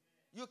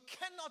 You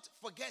cannot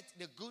forget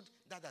the good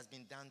that has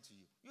been done to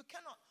you. You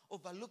cannot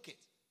overlook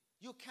it.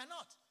 You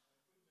cannot.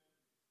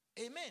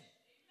 Amen.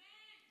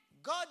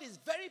 God is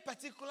very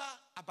particular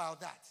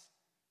about that.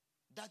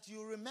 That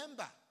you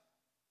remember.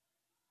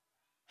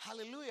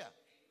 Hallelujah.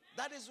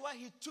 That is why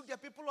he took the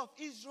people of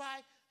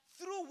Israel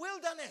through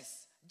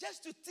wilderness.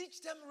 Just to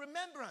teach them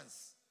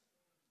remembrance.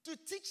 To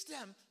teach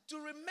them to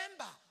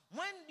remember.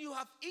 When you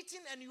have eaten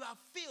and you have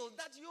filled,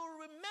 that you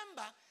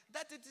remember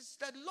that it is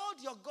the Lord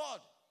your God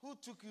who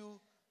took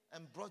you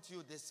and brought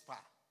you this far.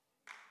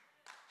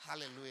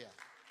 Hallelujah.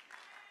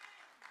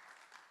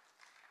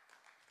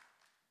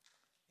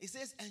 It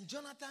says, and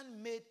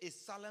Jonathan made a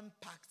solemn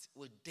pact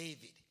with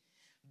David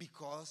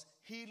because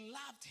he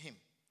loved him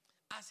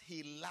as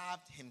he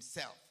loved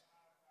himself.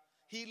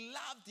 He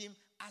loved him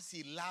as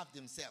he loved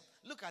himself.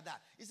 Look at that.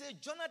 It says,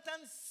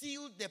 Jonathan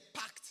sealed the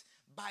pact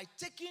by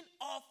taking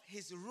off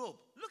his robe.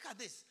 Look at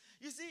this.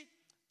 You see,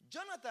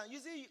 Jonathan,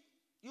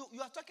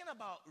 you are talking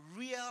about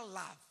real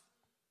love.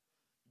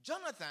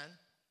 Jonathan,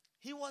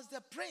 he was the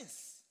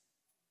prince.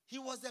 He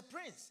was the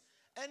prince.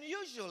 And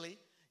usually,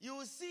 you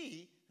will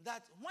see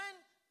that when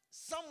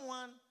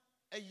someone,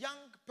 a young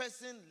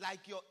person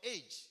like your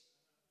age,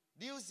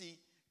 do you see,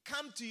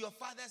 come to your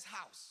father's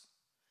house,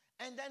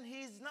 and then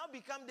he's now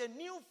become the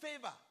new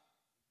favor.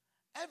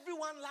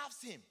 Everyone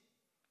loves him.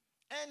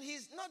 And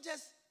he's not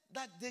just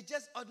that they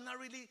just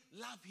ordinarily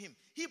love him.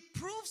 He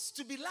proves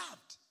to be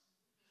loved.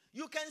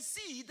 You can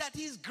see that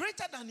he's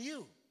greater than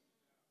you.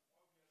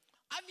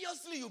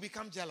 Obviously, you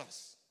become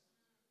jealous.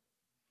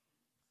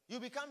 You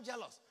become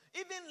jealous.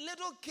 Even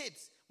little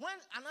kids, when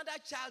another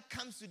child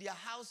comes to their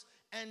house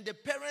and the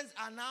parents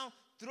are now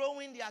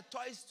throwing their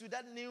toys to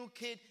that new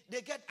kid,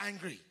 they get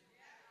angry.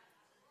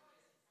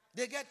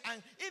 They get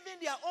angry. Even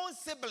their own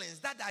siblings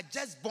that are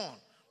just born,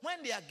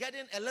 when they are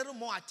getting a little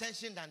more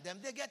attention than them,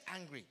 they get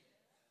angry.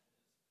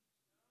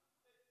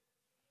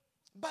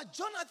 But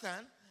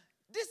Jonathan,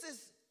 this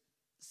is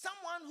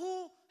someone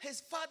who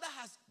his father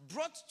has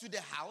brought to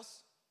the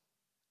house.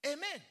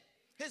 Amen.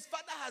 His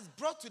father has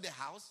brought to the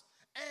house,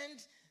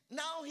 and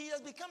now he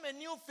has become a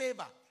new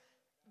favor.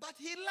 But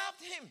he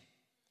loved him.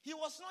 He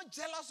was not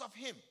jealous of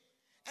him.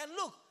 And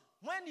look,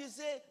 when you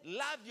say,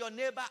 love your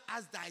neighbor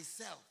as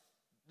thyself,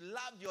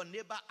 love your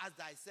neighbor as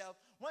thyself,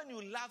 when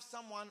you love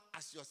someone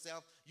as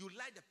yourself, you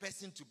like the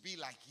person to be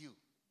like you.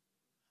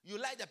 You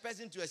like the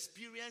person to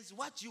experience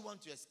what you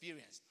want to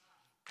experience.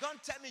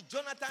 Don't tell me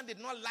Jonathan did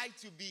not like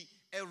to be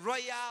a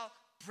royal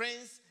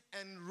prince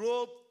and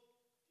robe,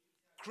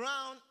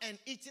 crown, and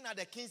eating at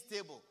the king's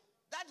table.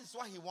 That is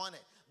what he wanted.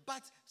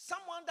 But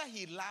someone that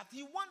he loved,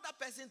 he wanted that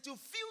person to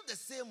feel the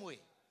same way.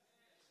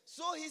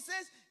 So he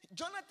says,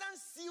 Jonathan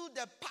sealed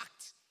the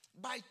pact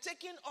by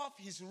taking off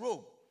his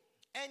robe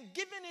and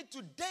giving it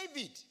to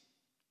David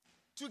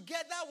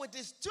together with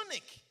his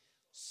tunic,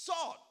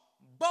 sword,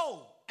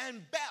 bow, and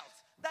belt.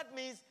 That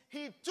means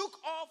he took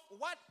off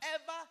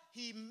whatever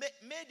he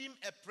made him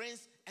a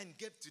prince and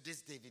gave to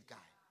this David guy.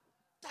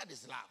 That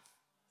is love.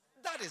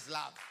 That is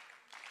love.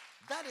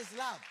 That is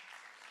love.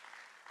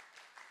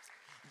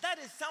 That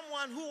is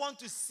someone who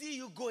wants to see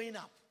you going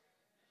up.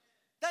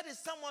 That is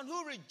someone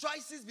who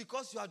rejoices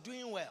because you are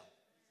doing well.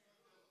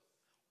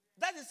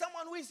 That is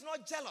someone who is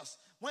not jealous.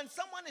 When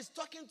someone is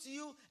talking to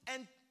you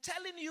and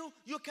telling you,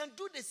 you can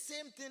do the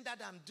same thing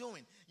that I'm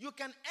doing. You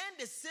can earn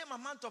the same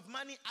amount of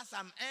money as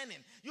I'm earning.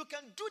 You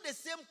can do the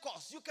same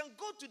course. You can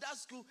go to that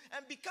school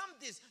and become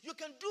this. You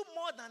can do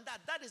more than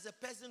that. That is a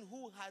person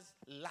who has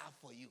love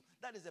for you.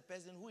 That is a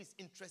person who is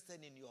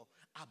interested in your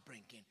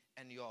upbringing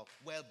and your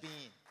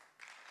well-being.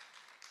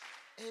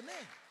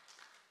 Amen.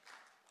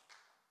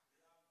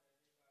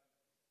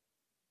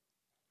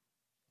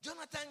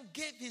 Jonathan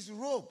gave his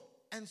robe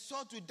and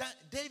sword to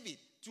David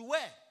to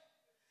wear.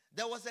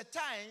 There was a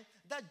time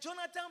that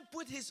Jonathan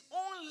put his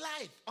own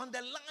life on the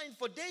line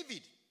for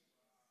David.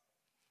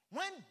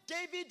 When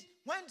David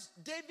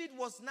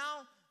was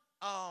now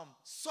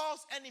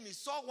Saul's enemy,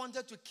 Saul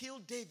wanted to kill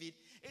David,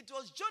 it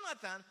was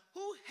Jonathan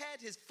who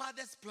heard his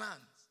father's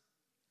plans.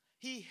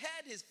 He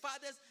heard his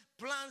father's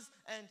plans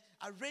and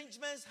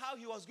arrangements, how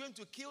he was going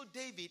to kill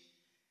David.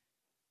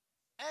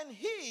 And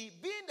he,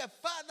 being the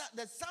father,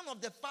 the son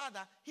of the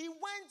father, he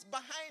went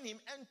behind him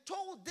and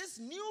told this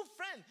new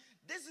friend,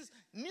 this is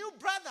new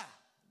brother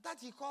that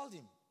he called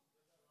him.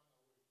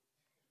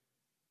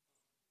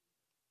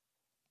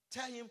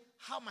 Tell him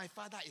how my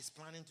father is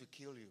planning to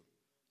kill you.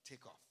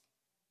 Take off.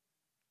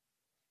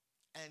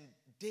 And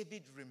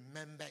David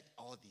remembered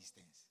all these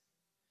things.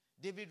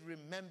 David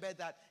remembered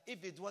that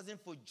if it wasn't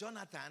for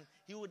Jonathan,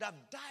 he would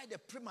have died a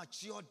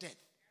premature death.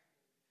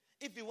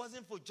 If it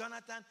wasn't for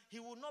Jonathan,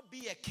 he would not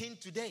be a king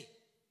today.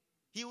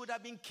 He would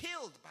have been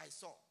killed by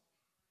Saul.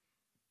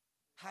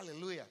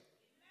 Hallelujah. Amen.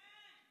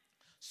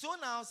 So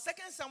now, 2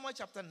 Samuel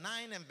chapter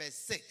 9 and verse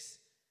 6.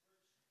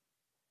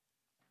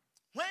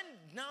 When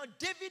now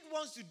David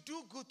wants to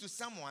do good to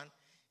someone,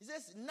 he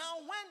says, now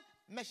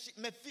when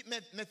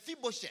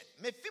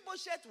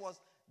Mephibosheth was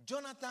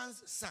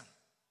Jonathan's son,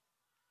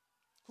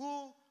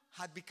 who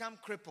had become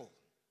crippled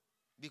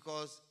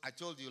because I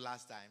told you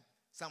last time,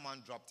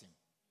 someone dropped him.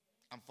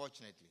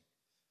 Unfortunately.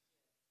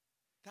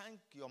 Thank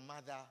your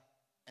mother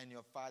and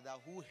your father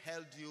who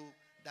held you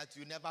that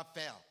you never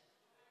fell.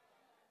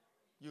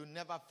 You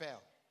never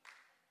fell.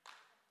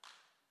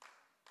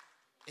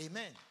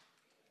 Amen.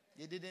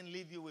 They didn't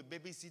leave you with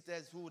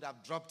babysitters who would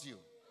have dropped you.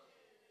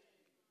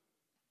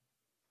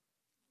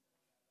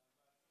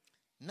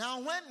 Now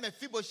when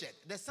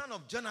Mephibosheth, the son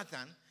of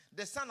Jonathan,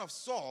 the son of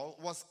Saul,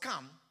 was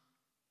come,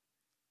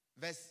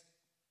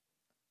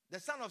 the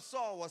son of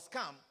Saul was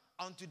come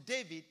unto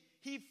David,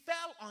 he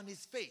fell on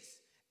his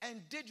face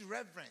and did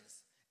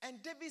reverence.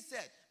 And David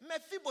said,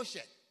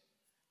 Mephibosheth.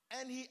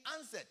 And he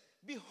answered,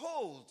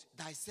 behold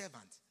thy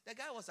servant. The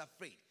guy was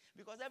afraid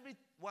because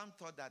everyone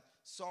thought that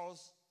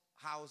Saul's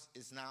house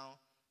is now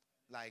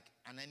like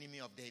an enemy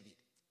of David.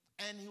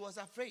 And he was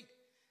afraid.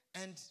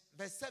 And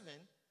verse 7,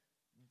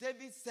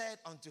 David said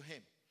unto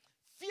him,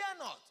 fear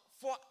not,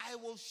 for I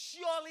will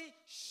surely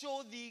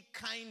show thee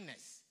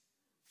kindness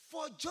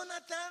for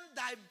Jonathan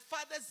thy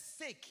father's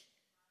sake.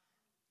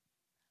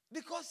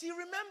 Because he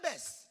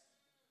remembers.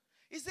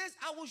 He says,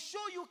 I will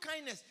show you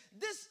kindness.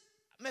 This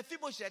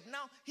Mephibosheth,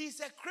 now he's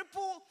a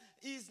cripple.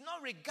 He's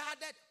not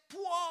regarded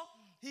poor.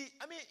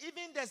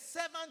 Even the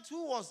servant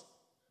who was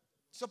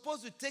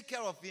supposed to take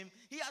care of him,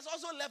 he has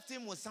also left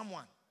him with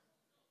someone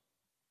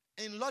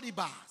in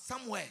Lodibar,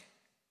 somewhere.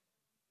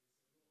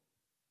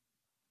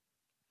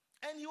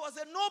 And he was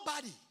a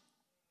nobody.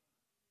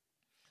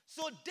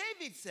 So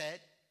David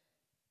said,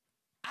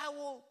 I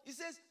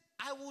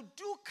will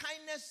do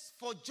kindness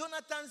for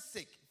Jonathan's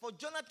sake, for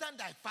Jonathan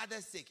thy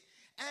father's sake,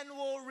 and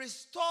will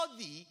restore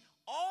thee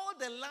all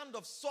the land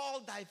of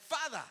Saul thy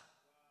father.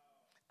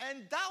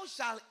 And thou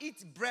shalt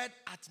eat bread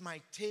at my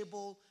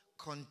table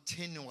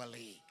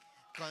continually.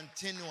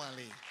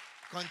 Continually.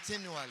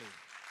 Continually.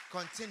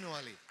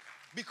 Continually.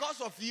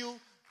 Because of you,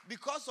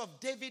 because of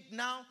David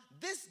now,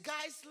 this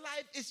guy's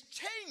life is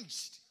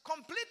changed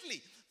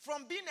completely.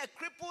 From being a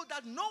cripple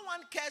that no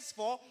one cares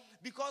for,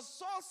 because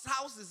Saul's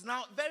house is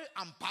now very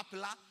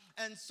unpopular,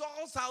 and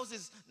Saul's house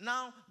is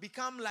now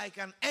become like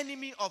an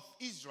enemy of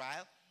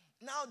Israel.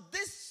 Now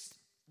this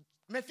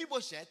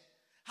Mephibosheth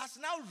has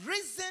now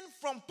risen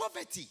from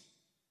poverty.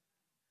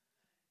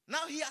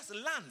 Now he has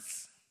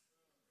lands.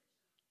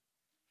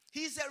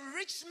 He's a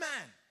rich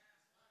man.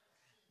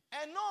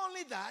 And not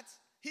only that,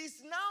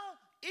 he's now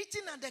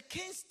eating at the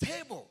king's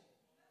table.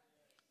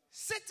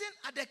 Sitting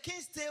at the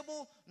king's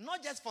table,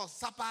 not just for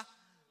supper,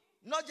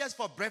 not just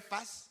for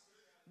breakfast,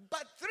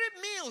 but 3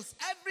 meals.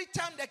 Every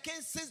time the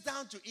king sits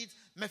down to eat,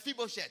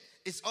 Mephibosheth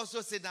is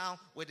also sit down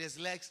with his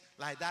legs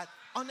like that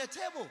on the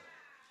table.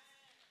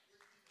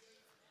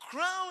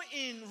 Crowned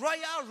in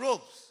royal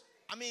robes.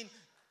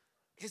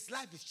 His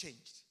life is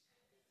changed.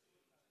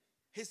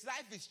 His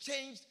life is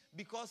changed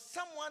because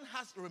someone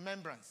has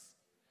remembrance.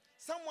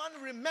 Someone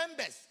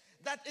remembers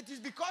that it is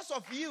because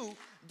of you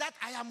that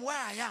I am where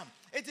I am.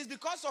 It is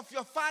because of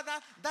your father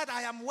that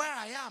I am where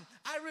I am.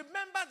 I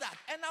remember that,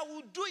 and I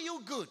will do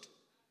you good.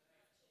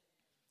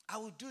 I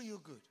will do you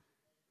good.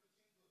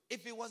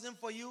 If it wasn't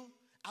for you,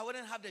 I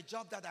wouldn't have the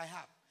job that I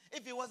have.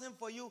 If it wasn't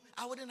for you,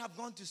 I wouldn't have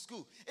gone to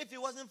school. If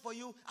it wasn't for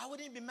you, I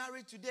wouldn't be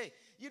married today.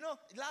 You know,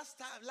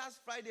 last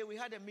Friday we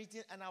had a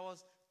meeting and I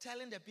was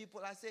telling the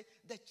people, I said,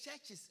 the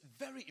church is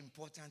very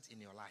important in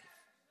your life.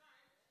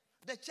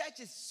 The church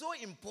is so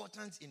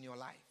important in your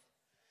life.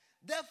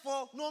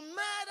 Therefore, no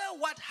matter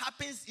what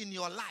happens in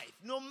your life,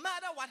 no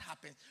matter what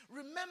happens,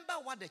 remember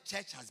what the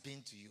church has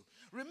been to you.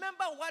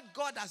 Remember what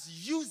God has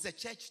used the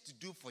church to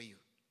do for you.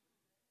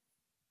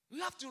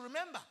 You have to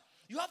remember.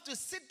 You have to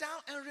sit down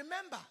and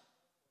remember.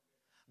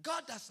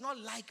 God does not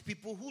like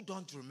people who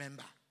don't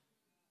remember.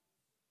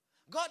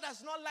 God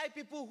does not like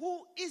people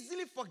who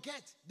easily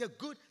forget the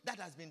good that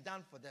has been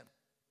done for them.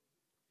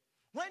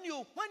 When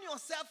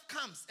yourself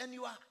comes and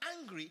you are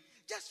angry,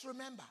 just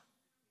remember.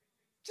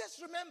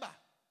 Just remember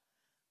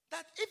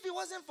that if it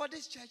wasn't for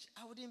this church,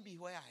 I wouldn't be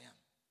where I am.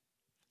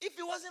 If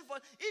it wasn't for,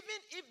 even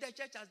if the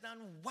church has done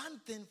one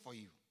thing for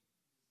you,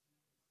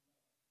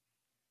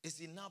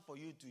 it's enough for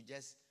you to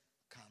just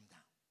calm down.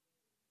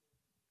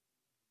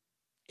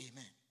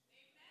 Amen.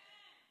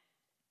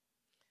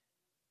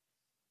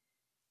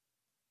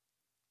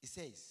 It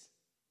says,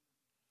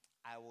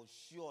 I will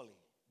surely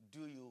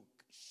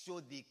show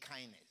thee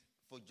kindness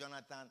for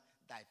Jonathan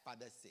thy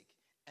father's sake,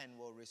 and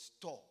will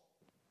restore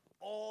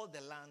all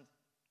the land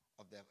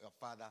of your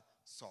father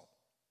Saul.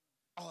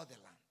 All the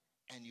land.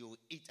 And you will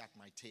eat at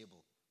my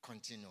table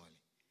continually.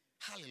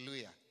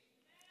 Hallelujah.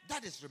 Amen.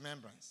 That is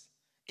remembrance.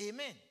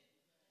 Amen.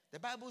 The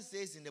Bible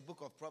says in the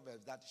book of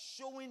Proverbs that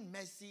showing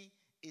mercy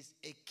is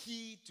a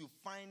key to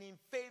finding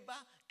favor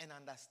and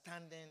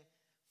understanding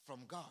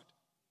from God.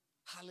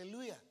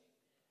 Hallelujah.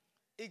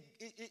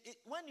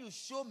 When you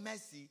show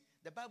mercy,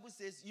 the Bible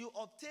says you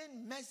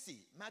obtain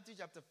mercy. Matthew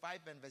chapter 5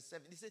 and verse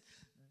 7. It says,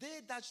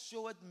 they that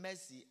showeth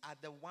mercy are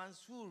the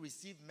ones who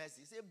receive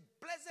mercy. It says,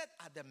 blessed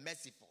are the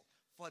merciful,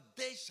 for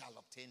they shall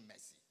obtain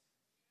mercy.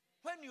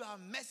 When you are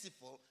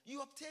merciful,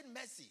 you obtain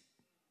mercy.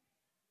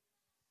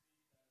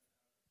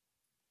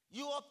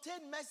 You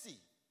obtain mercy.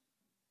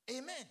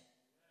 Amen.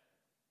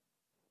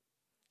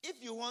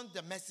 If you want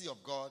the mercy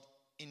of God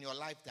in your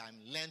lifetime,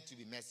 learn to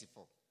be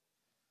merciful.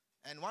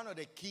 And one of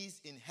the keys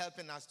in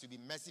helping us to be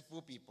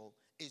merciful people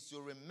is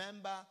to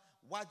remember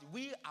what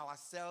we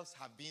ourselves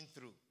have been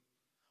through.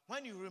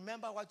 When you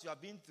remember what you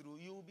have been through,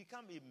 you will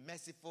become a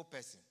merciful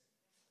person.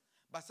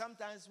 But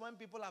sometimes when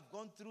people have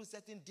gone through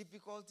certain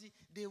difficulty,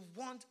 they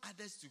want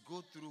others to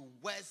go through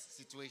worse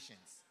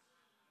situations.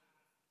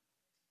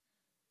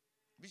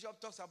 Bishop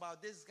talks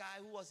about this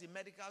guy who was in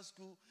medical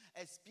school,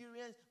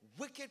 experienced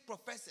wicked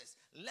professors,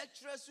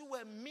 lecturers who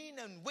were mean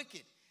and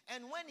wicked.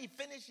 And when he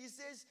finished, he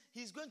says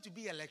he's going to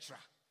be a lecturer.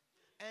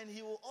 And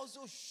he will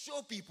also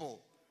show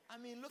people. I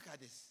mean, look at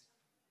this.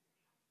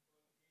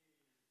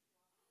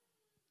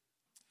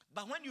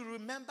 But when you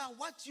remember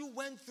what you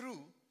went through,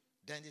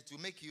 then it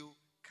will make you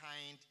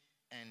kind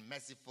and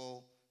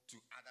merciful to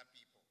other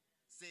people.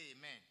 Say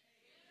amen.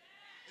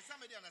 Amen. Is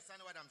somebody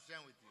understanding what I'm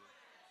sharing with you?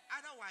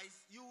 Otherwise,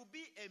 you will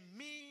be a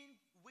mean,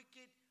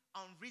 wicked,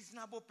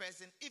 unreasonable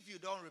person if you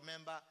don't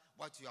remember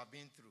what you have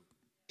been through.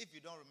 If you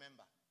don't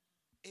remember.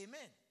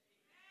 Amen.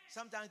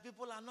 Sometimes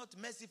people are not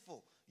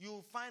merciful.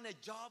 You find a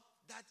job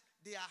that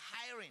they are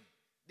hiring.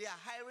 They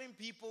are hiring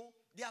people.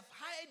 They have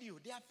hired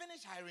you. They have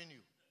finished hiring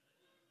you.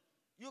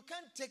 You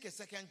can't take a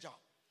second job.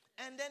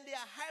 And then they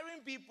are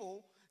hiring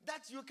people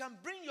that you can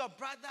bring your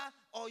brother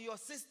or your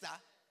sister,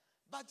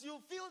 but you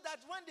feel that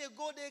when they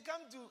go, they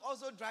come to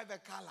also drive a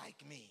car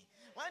like me.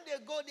 When they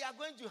go, they are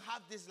going to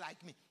have this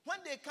like me. When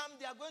they come,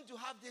 they are going to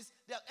have this.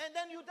 And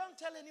then you don't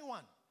tell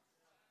anyone.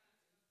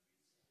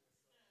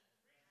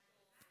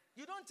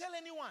 You don't tell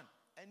anyone.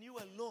 And you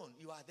alone,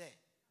 you are there.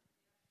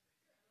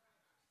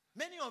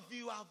 Many of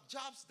you have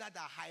jobs that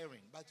are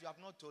hiring, but you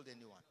have not told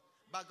anyone.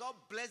 But God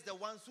bless the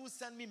ones who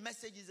send me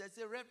messages and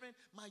say, Reverend,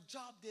 my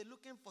job, they're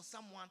looking for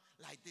someone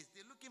like this.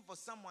 They're looking for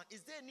someone.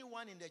 Is there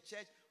anyone in the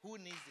church who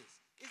needs this?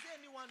 Is there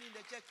anyone in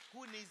the church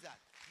who needs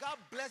that? God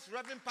bless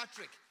Reverend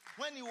Patrick.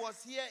 When he was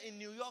here in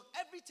New York,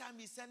 every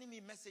time he's sending me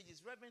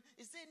messages, Reverend,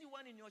 is there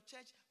anyone in your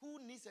church who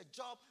needs a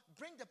job?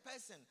 Bring the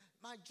person.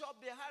 My job,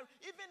 they hire.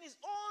 Even his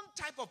own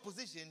type of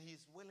position,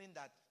 he's willing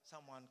that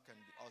someone can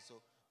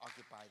also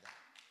occupy that.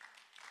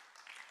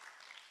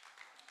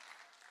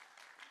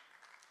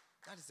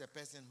 That is a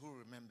person who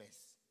remembers.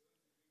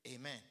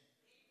 Amen.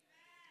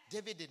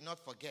 David did not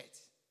forget.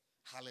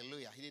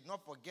 Hallelujah. He did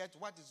not forget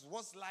what it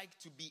was like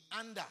to be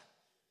under.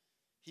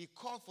 He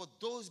called for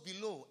those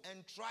below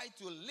and tried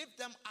to lift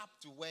them up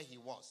to where he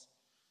was.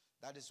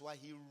 That is why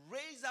he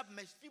raised up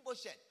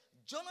Mephibosheth,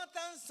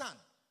 Jonathan's son,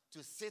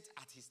 to sit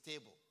at his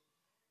table.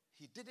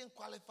 He didn't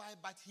qualify,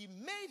 but he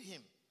made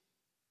him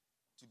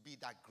to be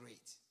that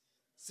great.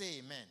 Say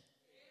amen. Amen.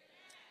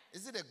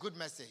 Is it a good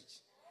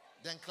message?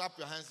 Then clap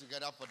your hands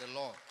together for the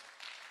Lord.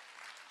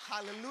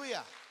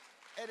 Hallelujah.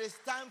 It is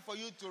time for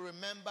you to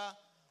remember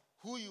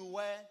who you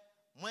were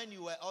when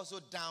you were also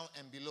down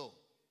and below.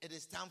 It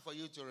is time for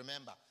you to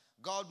remember.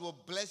 God will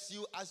bless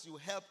you as you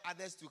help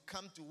others to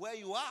come to where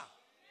you are.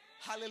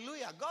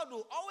 Hallelujah. God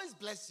will always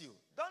bless you.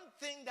 Don't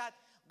think that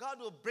God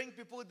will bring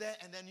people there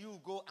and then you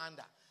will go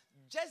under.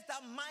 just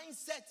that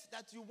mindset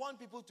that you want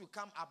people to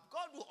come up,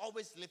 God will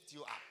always lift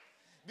you up.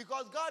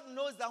 Because God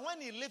knows that when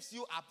he lifts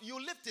you up, you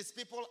lift his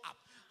people up.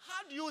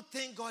 How do you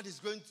think God is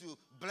going to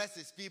bless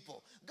his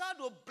people? God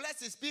will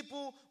bless his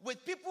people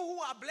with people who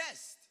are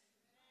blessed.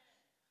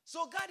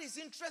 So God is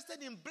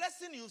interested in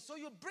blessing you, so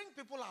you bring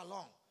people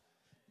along.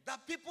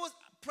 That people's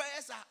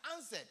prayers are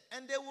answered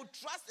and they will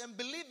trust and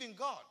believe in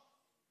God.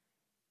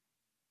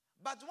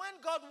 But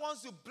when God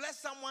wants to bless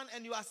someone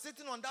and you are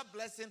sitting on that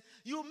blessing,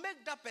 you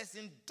make that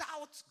person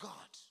doubt God.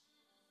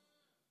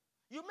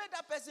 You make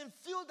that person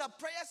feel that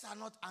prayers are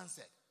not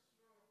answered.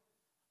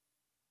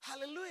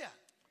 Hallelujah.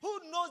 Who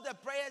knows the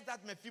prayers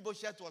that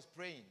Mephibosheth was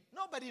praying?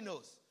 Nobody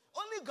knows.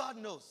 Only God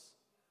knows.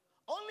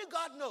 Only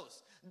God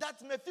knows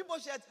that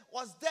Mephibosheth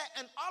was there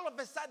and all of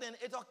a sudden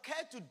it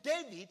occurred to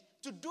David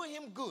to do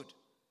him good.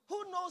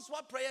 Who knows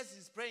what prayers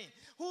he's praying?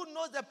 Who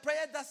knows the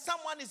prayer that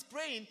someone is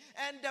praying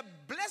and the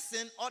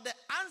blessing or the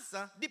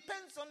answer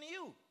depends on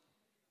you?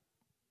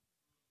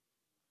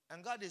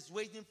 And God is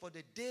waiting for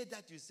the day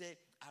that you say,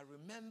 I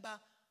remember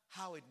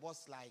how it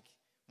was like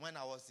when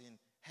I was in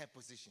her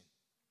position.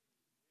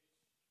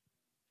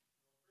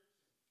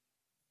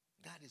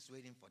 God is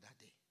waiting for that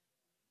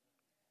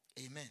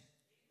day. Amen.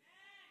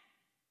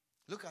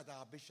 Look at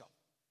our bishop.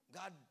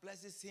 God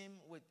blesses him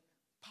with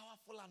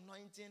powerful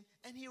anointing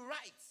and he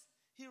writes.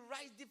 He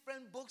writes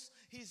different books.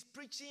 He's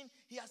preaching.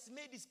 He has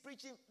made his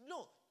preaching.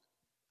 No.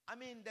 I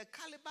mean, the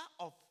caliber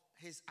of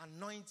his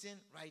anointing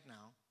right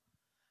now,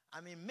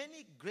 I mean,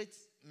 many great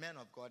men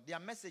of God, their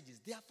messages,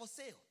 they are for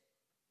sale.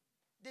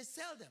 They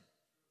sell them.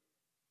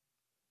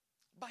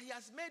 But he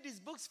has made his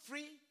books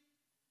free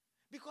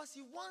because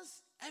he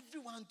wants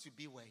everyone to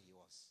be where he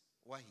was,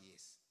 where he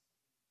is.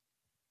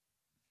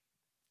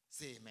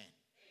 Say amen.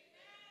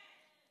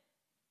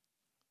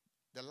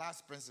 The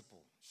last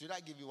principle. Should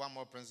I give you one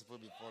more principle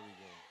before we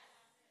go?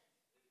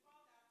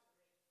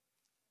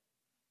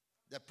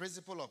 The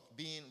principle of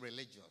being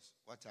religious.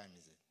 What time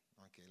is it?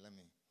 Okay, let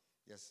me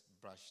just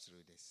brush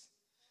through this.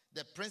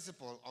 The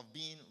principle of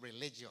being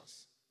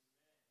religious.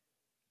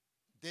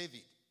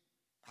 David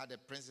had a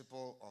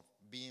principle of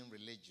being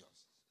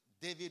religious.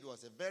 David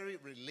was a very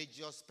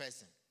religious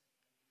person.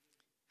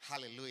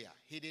 Hallelujah.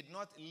 He did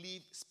not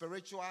leave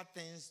spiritual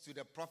things to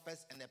the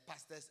prophets and the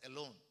pastors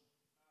alone.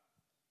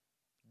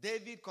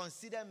 David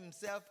considered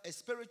himself a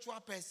spiritual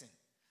person.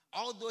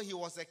 Although he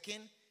was a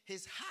king,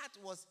 his heart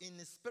was in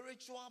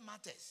spiritual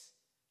matters.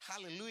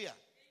 Hallelujah. Amen.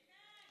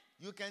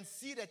 You can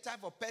see the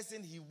type of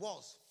person he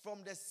was from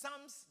the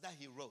Psalms that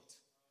he wrote.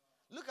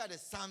 Look at the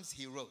Psalms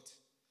he wrote.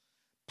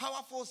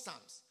 Powerful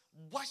Psalms,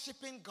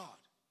 worshiping God,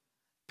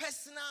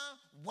 personal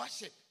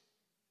worship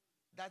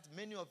that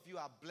many of you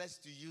are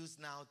blessed to use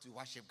now to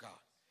worship God.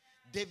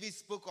 David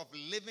spoke of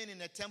living in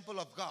the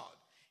temple of God.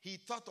 He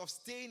thought of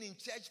staying in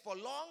church for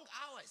long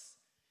hours.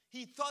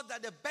 He thought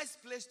that the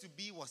best place to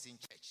be was in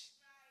church.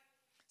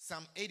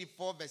 Psalm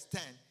 84 verse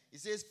 10, it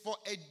says, for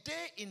a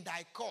day in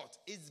thy court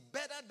is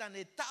better than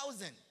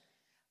 1,000.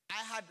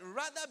 I had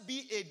rather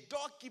be a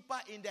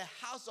doorkeeper in the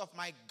house of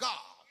my God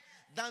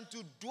than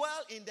to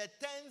dwell in the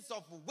tents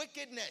of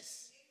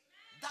wickedness.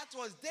 That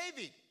was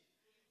David.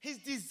 His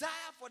desire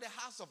for the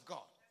house of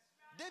God.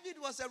 David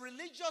was a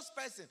religious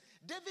person.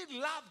 David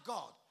loved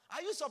God.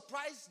 Are you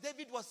surprised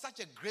David was such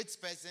a great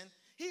person?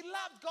 He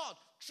loved God.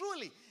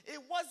 Truly, it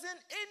wasn't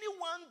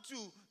anyone to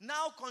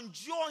now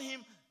conjure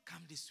him,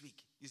 come this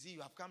week. You see,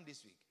 you have come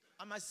this week.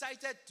 I'm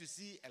excited to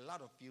see a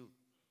lot of you.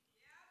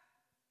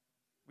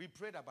 We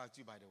prayed about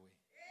you, by the way.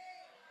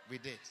 We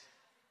did.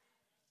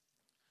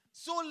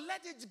 So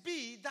let it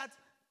be that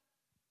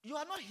you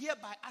are not here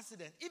by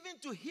accident, even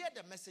to hear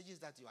the messages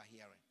that you are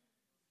hearing.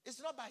 It's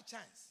not by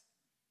chance.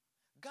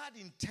 God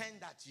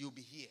intends that you'll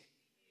be here.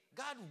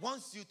 God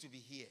wants you to be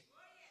here.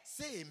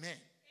 Say amen.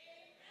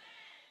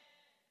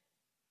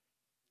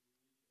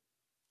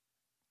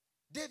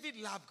 David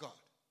loved God.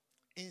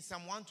 In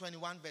Psalm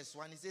 121 verse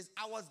 1, he says,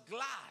 I was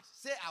glad.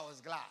 Say, I was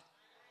glad.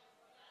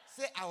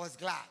 Say, I was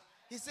glad.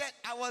 He said,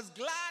 I was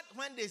glad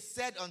when they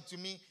said unto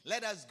me,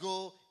 let us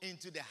go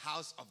into the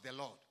house of the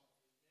Lord.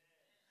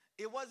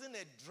 It wasn't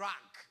a drunk.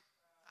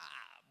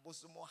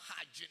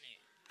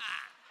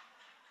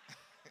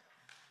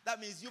 That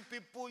means you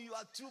people, you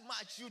are too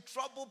much. You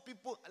trouble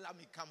people. Let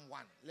me come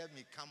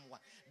one.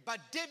 But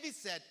David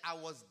said, I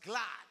was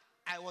glad.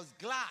 I was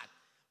glad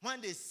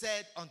when they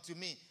said unto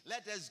me,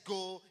 let us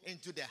go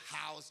into the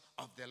house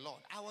of the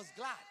Lord. I was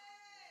glad.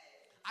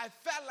 I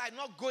felt like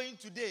not going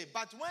today,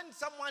 but when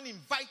someone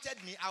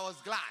invited me, I was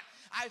glad.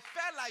 I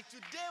felt like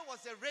today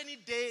was a rainy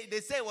day. They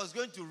say it was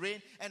going to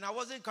rain, and I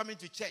wasn't coming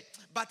to church.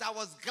 But I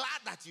was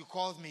glad that you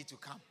called me to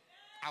come.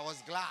 I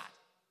was glad.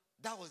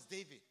 That was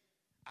David.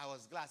 I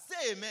was glad.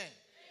 Say amen.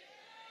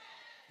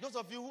 Those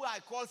of you who I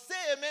call, say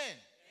amen.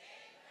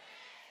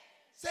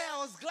 Say, I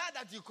was glad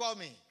that you called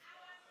me.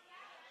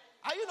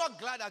 Are you not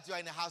glad that you are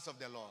in the house of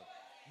the Lord?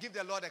 Give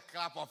the Lord a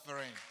clap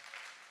offering.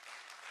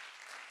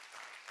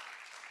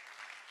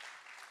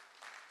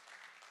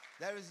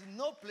 There is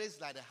no place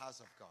like the house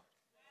of God.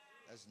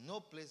 There's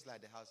no place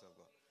like the house of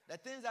God. the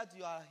things that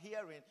you are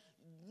hearing,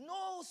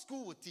 no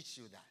school will teach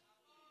you that.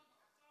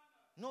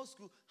 No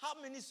school. How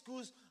many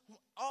schools,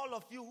 all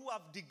of you who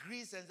have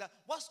degrees and that,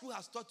 what school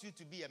has taught you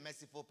to be a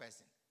merciful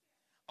person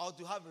or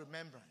to have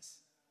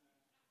remembrance?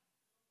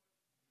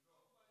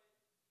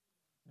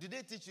 Do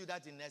they teach you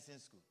that in nursing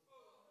school?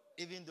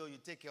 Even though you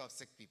take care of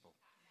sick people.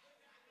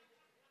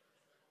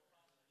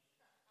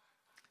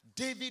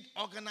 David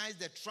organized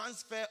the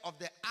transfer of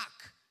the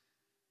Ark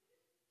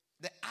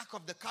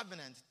of the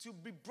Covenant, to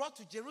be brought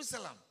to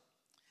Jerusalem.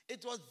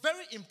 It was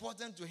very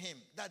important to him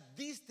that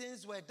these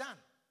things were done.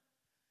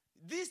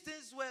 These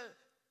things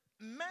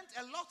meant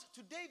a lot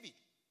to David.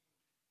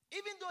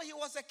 Even though he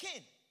was a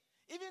king,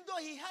 even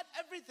though he had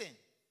everything,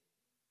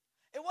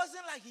 it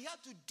wasn't like he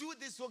had to do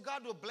this so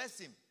God will bless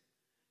him.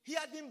 He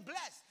had been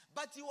blessed,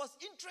 but he was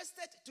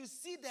interested to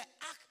see the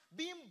ark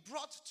being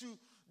brought to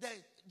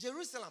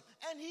Jerusalem.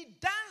 And he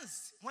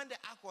danced when the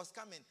ark was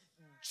coming.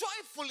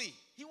 Joyfully.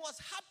 He was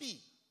happy.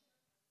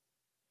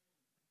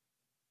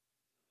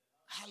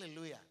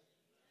 Hallelujah.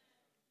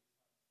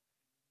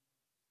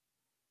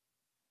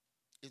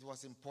 It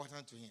was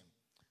important to him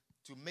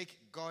to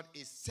make God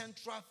a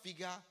central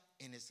figure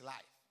in his life.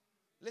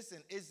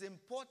 Listen, it's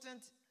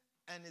important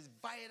and it's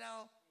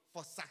vital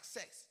for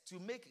success to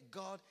make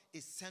God a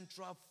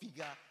central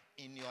figure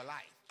in your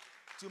life.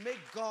 To make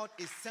God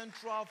a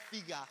central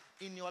figure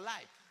in your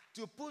life.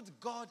 To put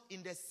God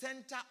in the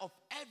center of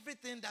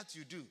everything that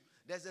you do.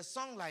 There's a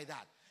song like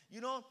that.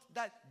 You know,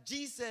 that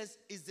Jesus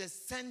is the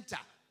center.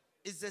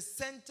 Is the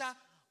center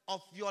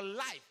of your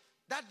life.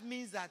 That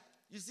means that,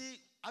 you see,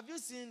 have you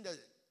seen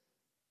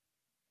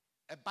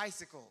a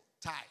bicycle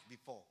tie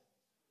before?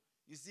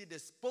 You see the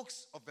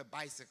spokes of a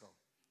bicycle.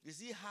 You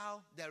see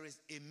how there is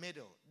a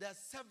middle. There are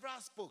several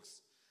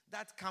spokes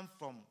that come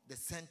from the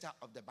center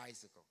of the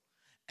bicycle.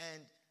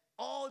 And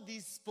all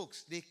these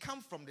spokes, they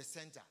come from the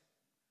center.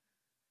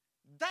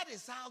 That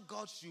is how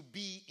God should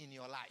be in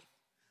your life.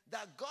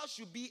 That God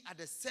should be at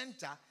the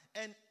center,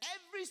 and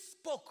every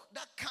spoke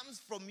that comes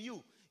from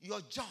you,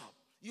 your job,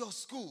 your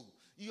school,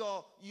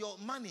 your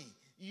money,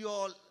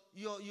 your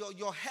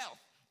health,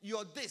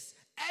 your this,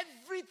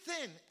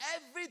 everything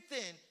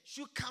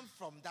should come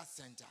from that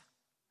center.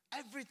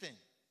 Everything.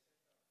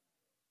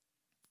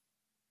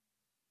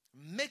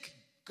 Make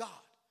God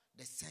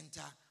the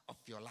center of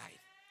your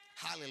life.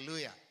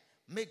 Hallelujah.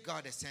 Make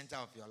God the center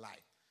of your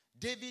life.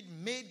 David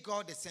made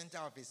God the center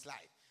of his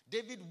life.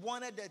 David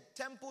wanted the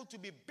temple to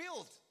be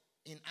built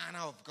in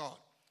honor of God.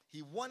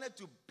 He wanted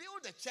to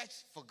build a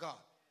church for God.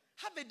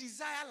 Have a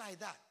desire like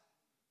that.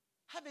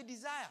 Have a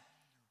desire.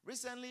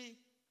 Recently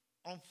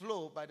on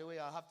Flow, by the way,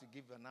 I'll have to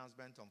give an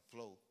announcement on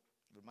Flow.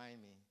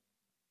 Remind me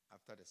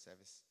after the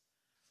service.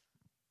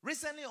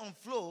 Recently on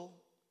Flow,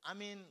 a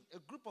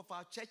group of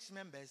our church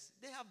members,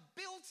 they have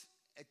built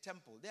a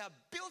temple. They have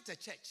built a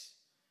church.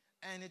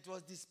 And it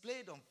was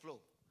displayed on Flow.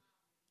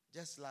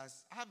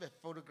 I have a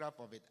photograph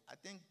of it. I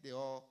think they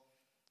all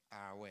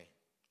are aware.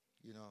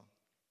 You know,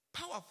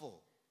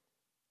 powerful.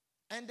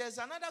 And there's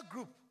another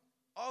group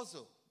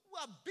also who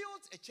have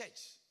built a church.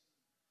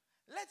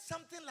 Let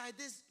something like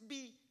this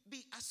be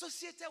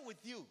associated with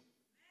you.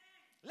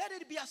 Let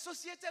it be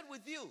associated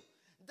with you.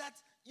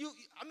 That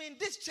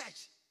this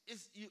church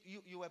is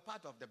you were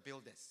part of the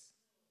builders.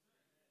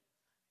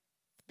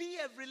 Be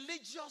a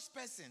religious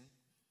person,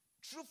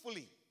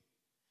 truthfully.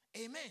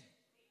 Amen.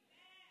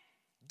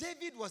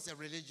 David was a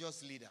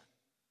religious leader.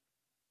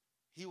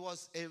 He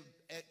was a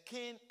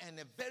king and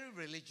a very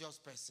religious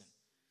person.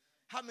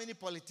 How many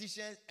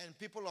politicians and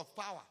people of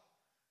power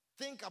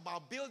think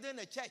about building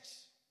a church?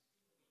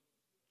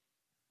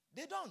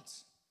 They don't.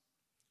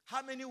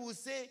 How many will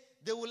say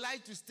they would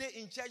like to stay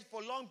in church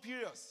for long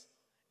periods?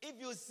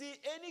 If you see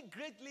any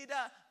great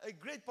leader, a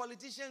great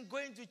politician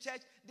going to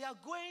church, they are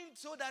going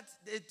so that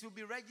to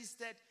be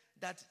registered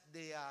that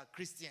they are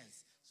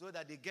Christians, so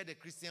that they get the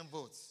Christian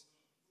votes.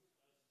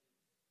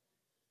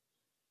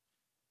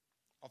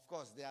 Of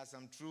course, there are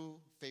some true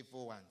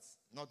faithful ones,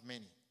 not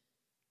many.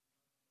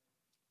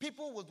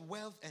 People with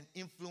wealth and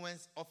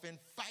influence often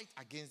fight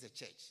against the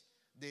church.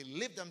 They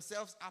lift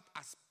themselves up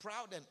as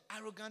proud and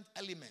arrogant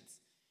elements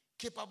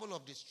capable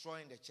of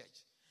destroying the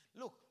church.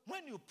 Look,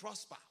 when you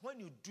prosper, when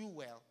you do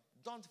well,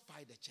 don't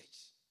fight the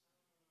church.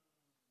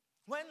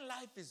 When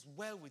life is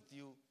well with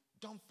you,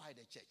 don't fight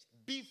the church.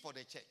 Be for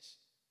the church.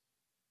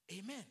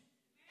 Amen.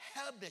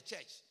 Help the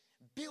church.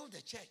 Build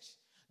the church.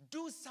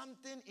 Do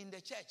something in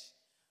the church.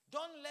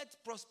 Don't let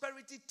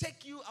prosperity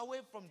take you away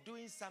from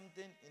doing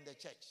something in the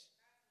church.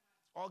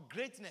 Or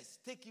greatness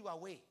take you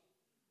away.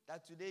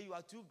 That today you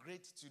are too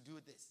great to do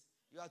this.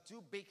 You are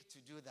too big to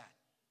do that.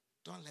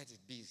 Don't let it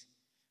be.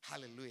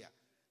 Hallelujah.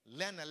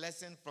 Learn a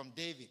lesson from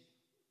David.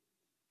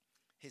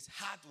 His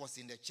heart was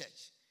in the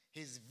church.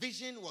 His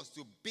vision was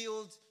to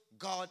build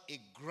God a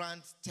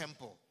grand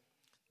temple.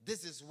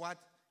 This is what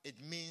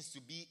it means to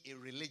be a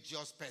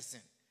religious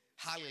person.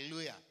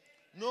 Hallelujah.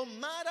 No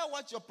matter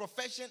what your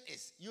profession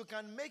is, you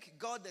can make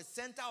God the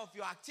center of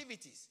your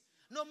activities.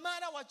 No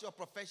matter what your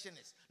profession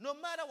is, no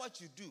matter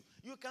what you do,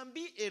 you can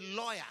be a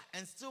lawyer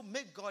and still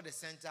make God the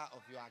center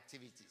of your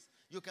activities.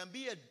 You can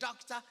be a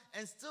doctor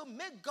and still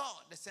make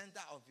God the center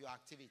of your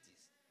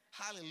activities.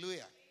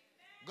 Hallelujah.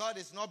 God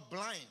is not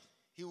blind.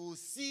 He will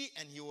see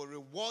and he will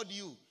reward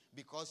you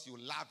because you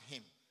love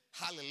him.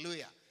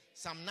 Hallelujah.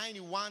 Psalm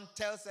 91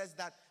 tells us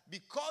that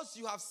because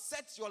you have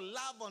set your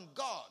love on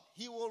God,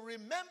 he will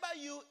remember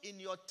you in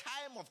your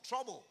time of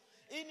trouble.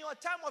 In your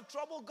time of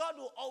trouble, God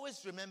will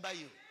always remember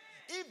you.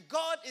 If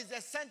God is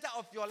the center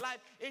of your life,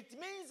 it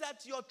means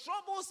that your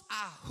troubles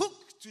are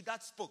hooked to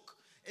that spoke.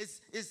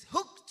 It's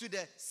hooked to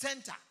the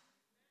center.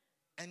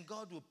 And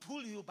God will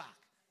pull you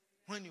back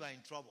when you are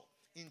in trouble.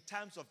 In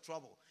times of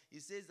trouble, he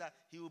says that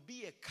he will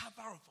be a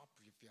cover up of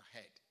your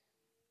head.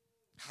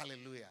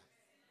 Hallelujah.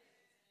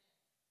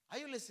 Are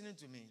you listening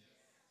to me?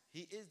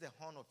 He is the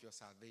horn of your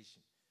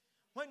salvation.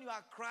 When you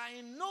are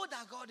crying, know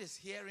that God is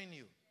hearing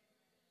you.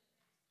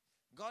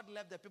 God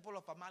left the people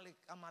of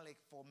Amalek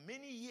for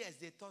many years.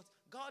 They thought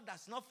God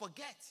does not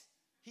forget.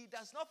 He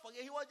does not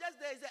forget. He was just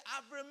there. He said,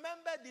 I've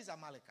remembered these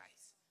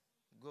Amalekites.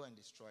 Go and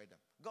destroy them.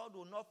 God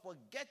will not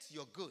forget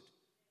your good.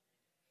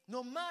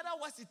 No matter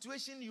what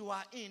situation you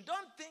are in,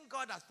 don't think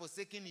God has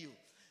forsaken you.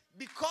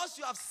 Because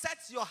you have set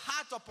your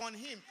heart upon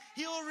him,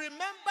 he will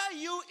remember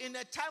you in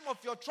the time of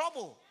your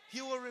trouble.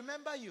 He will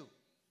remember you.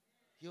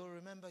 He will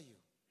remember you.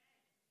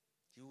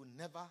 He will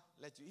never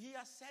let you. He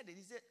has said it.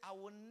 He said, I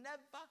will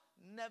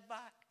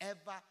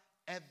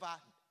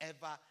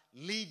never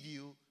leave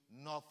you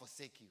nor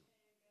forsake you.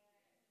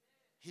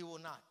 He will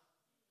not.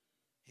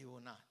 He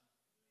will not.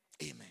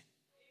 Amen.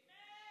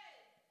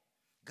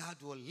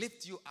 God will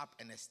lift you up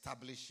and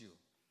establish you.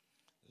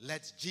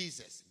 Let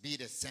Jesus be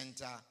the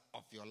center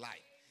of your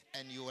life,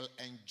 and you will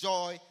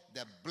enjoy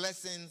the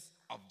blessings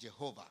of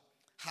Jehovah.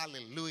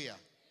 Hallelujah.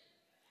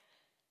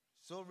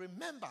 So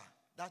remember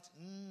that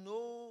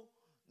no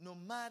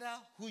matter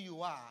who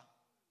you are,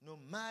 no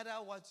matter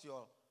what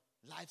your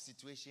life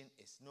situation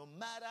is, no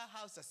matter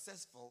how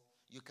successful,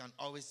 you can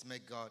always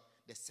make God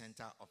the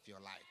center of your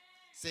life.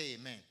 Say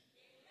amen.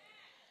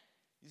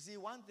 You see,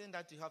 one thing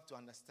that you have to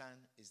understand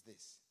is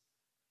this.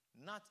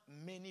 Not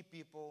many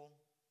people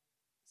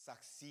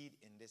succeed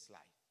in this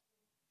life.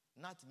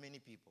 Not many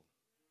people.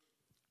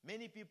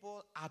 Many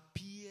people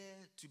appear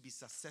to be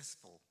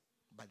successful,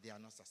 but they are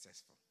not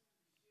successful.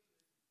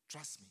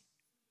 Trust me.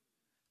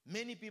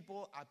 Many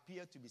people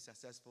appear to be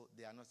successful,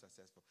 they are not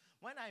successful.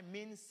 When I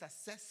mean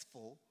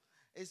successful,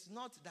 it's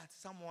not that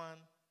someone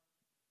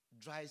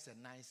drives a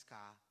nice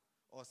car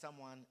or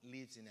someone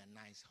lives in a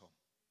nice home.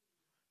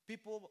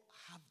 People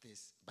have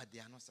this, but they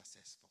are not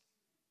successful.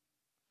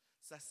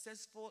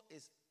 Successful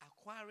is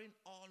acquiring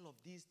all of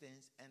these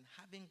things and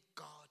having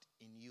God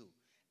in you,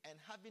 and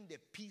having the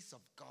peace of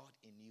God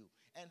in you,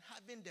 and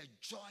having the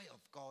joy of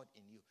God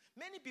in you.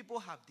 Many people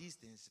have these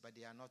things, but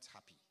they are not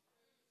happy.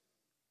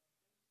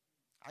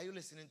 Are you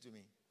listening to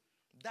me?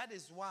 That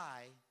is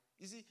why,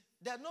 you see,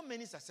 there are not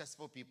many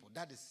successful people.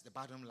 That is the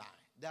bottom line.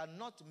 There are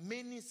not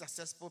many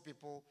successful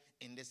people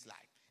in this life.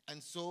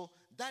 And so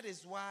that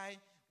is why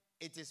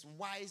it is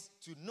wise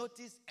to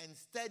notice and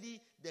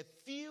study the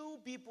few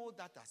people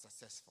that are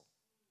successful.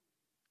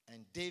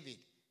 And David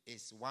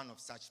is one of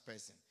such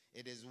person.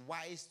 It is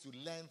wise to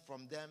learn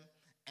from them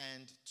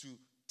and to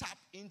tap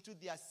into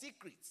their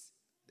secrets,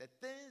 the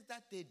things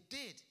that they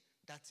did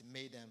that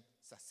made them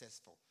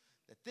successful,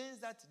 the things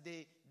that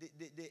they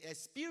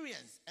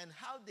experienced and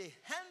how they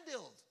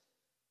handled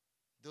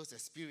those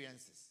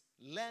experiences.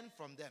 Learn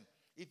from them.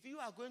 If you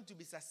are going to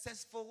be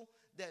successful,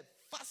 the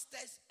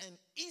fastest and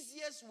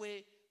easiest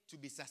way to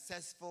be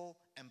successful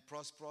and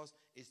prosperous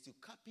is to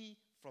copy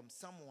from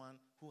someone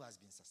who has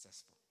been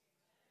successful.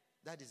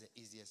 That is the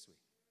easiest way.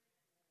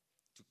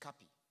 To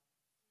copy.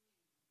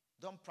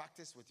 Don't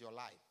practice with your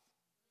life.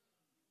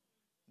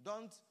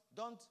 Don't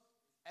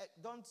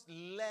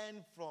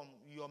learn from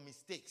your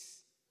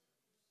mistakes.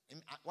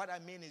 What I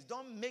mean is,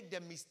 don't make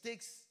the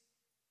mistakes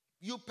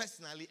you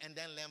personally and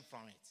then learn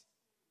from it.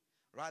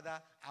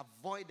 Rather,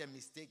 avoid the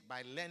mistake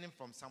by learning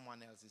from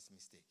someone else's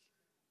mistake.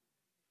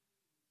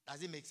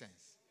 Does it make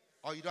sense?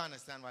 Or you don't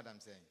understand what I'm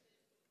saying?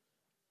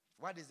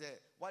 How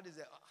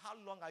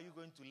long are you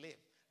going to live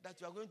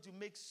that you are going to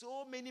make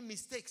so many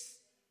mistakes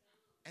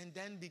and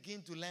then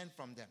begin to learn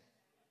from them?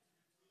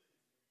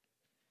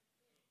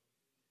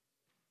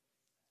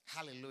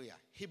 Hallelujah.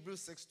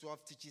 Hebrews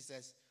 6:12 teaches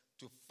us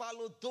to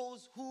follow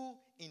those who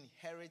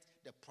inherit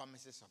the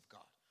promises of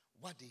God.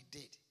 What they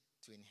did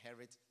to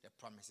inherit the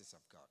promises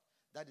of God.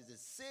 That is the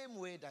same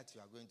way that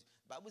you are going to.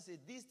 The Bible says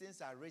these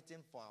things are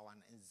written for our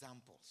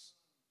examples.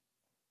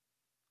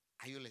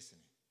 Are you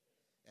listening?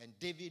 And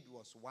David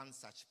was one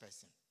such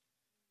person.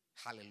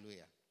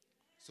 Hallelujah.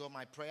 So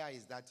my prayer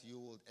is that you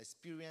will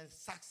experience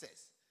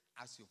success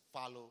as you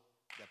follow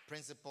the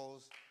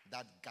principles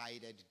that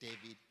guided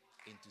David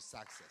into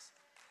success.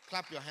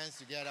 Clap your hands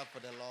together for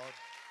the Lord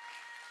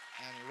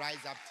and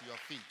rise up to your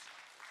feet.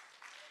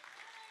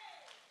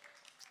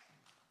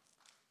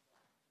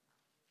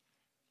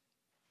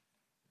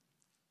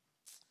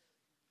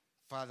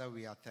 Father,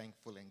 we are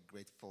thankful and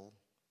grateful.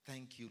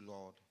 Thank you,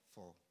 Lord,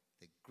 for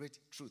the great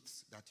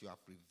truths that you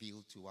have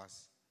revealed to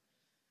us.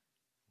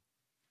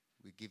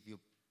 We give you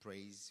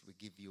praise. We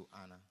give you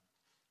honor.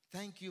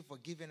 Thank you for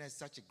giving us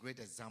such a great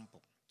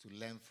example to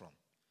learn from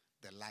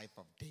the life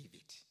of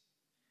David.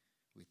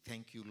 We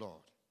thank you,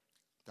 Lord,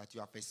 that you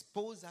have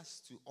exposed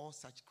us to all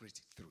such great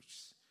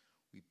truths.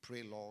 We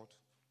pray, Lord,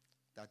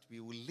 that we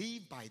will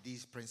live by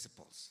these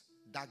principles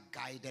that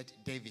guided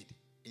David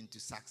into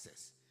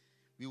success.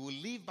 We will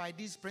live by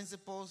these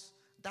principles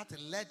that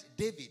led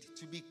David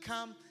to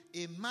become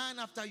a man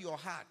after your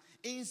heart,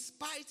 in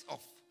spite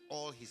of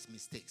all his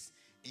mistakes,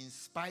 in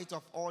spite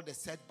of all the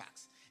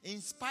setbacks,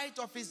 in spite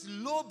of his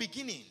low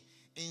beginning,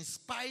 in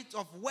spite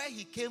of where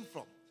he came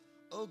from.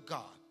 Oh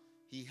God,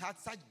 he had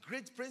such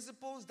great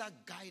principles that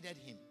guided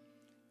him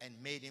and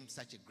made him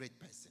such a great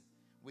person.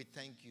 We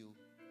thank you.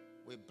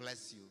 We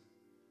bless you.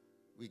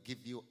 We give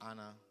you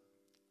honor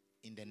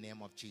in the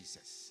name of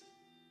Jesus.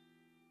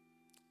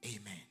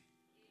 Amen.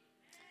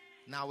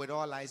 Now, with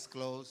all eyes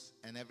closed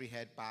and every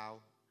head bowed,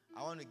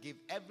 I want to give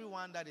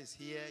everyone that is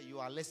here, you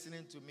are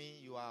listening to me,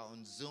 you are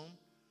on Zoom,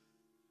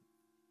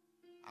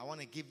 I want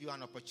to give you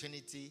an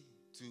opportunity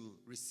to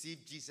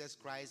receive Jesus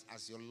Christ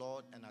as your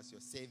Lord and as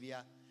your Savior.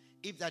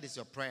 If that is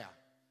your prayer,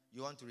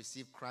 you want to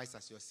receive Christ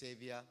as your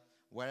Savior,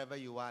 wherever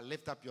you are,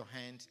 lift up your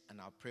hand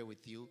and I'll pray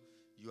with you.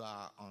 You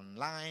are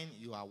online,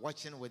 you are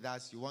watching with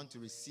us, you want to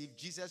receive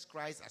Jesus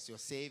Christ as your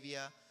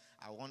Savior.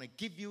 I want to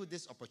give you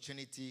this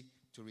opportunity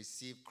to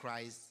receive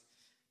Christ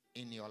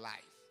in your life.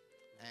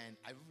 And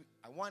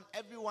I want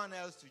everyone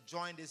else to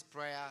join this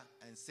prayer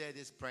and say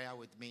this prayer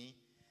with me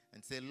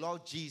and say,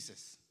 Lord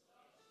Jesus,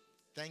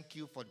 thank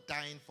you for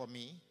dying for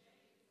me.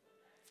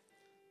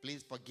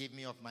 Please forgive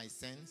me of my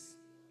sins.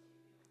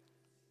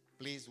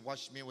 Please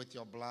wash me with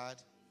your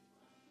blood.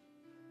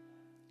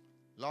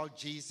 Lord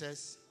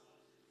Jesus,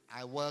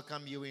 I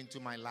welcome you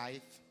into my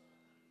life.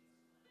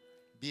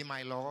 Be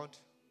my Lord,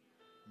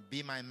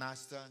 be my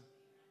Master,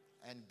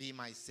 and be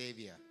my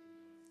Savior.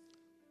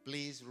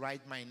 Please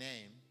write my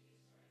name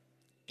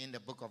in the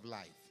book of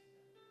life.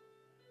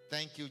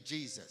 Thank you,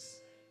 Jesus,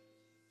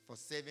 for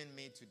saving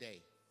me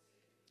today.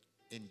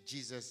 In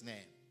Jesus'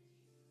 name,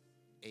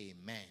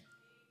 amen.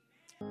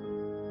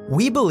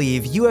 We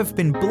believe you have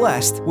been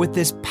blessed with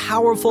this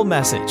powerful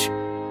message.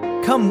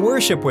 Come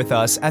worship with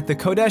us at the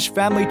Kodesh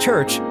Family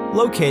Church,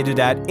 located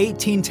at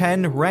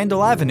 1810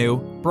 Randall Avenue,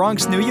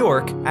 Bronx, New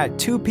York, at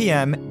 2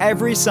 p.m.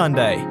 every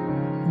Sunday.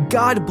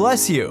 God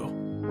bless you.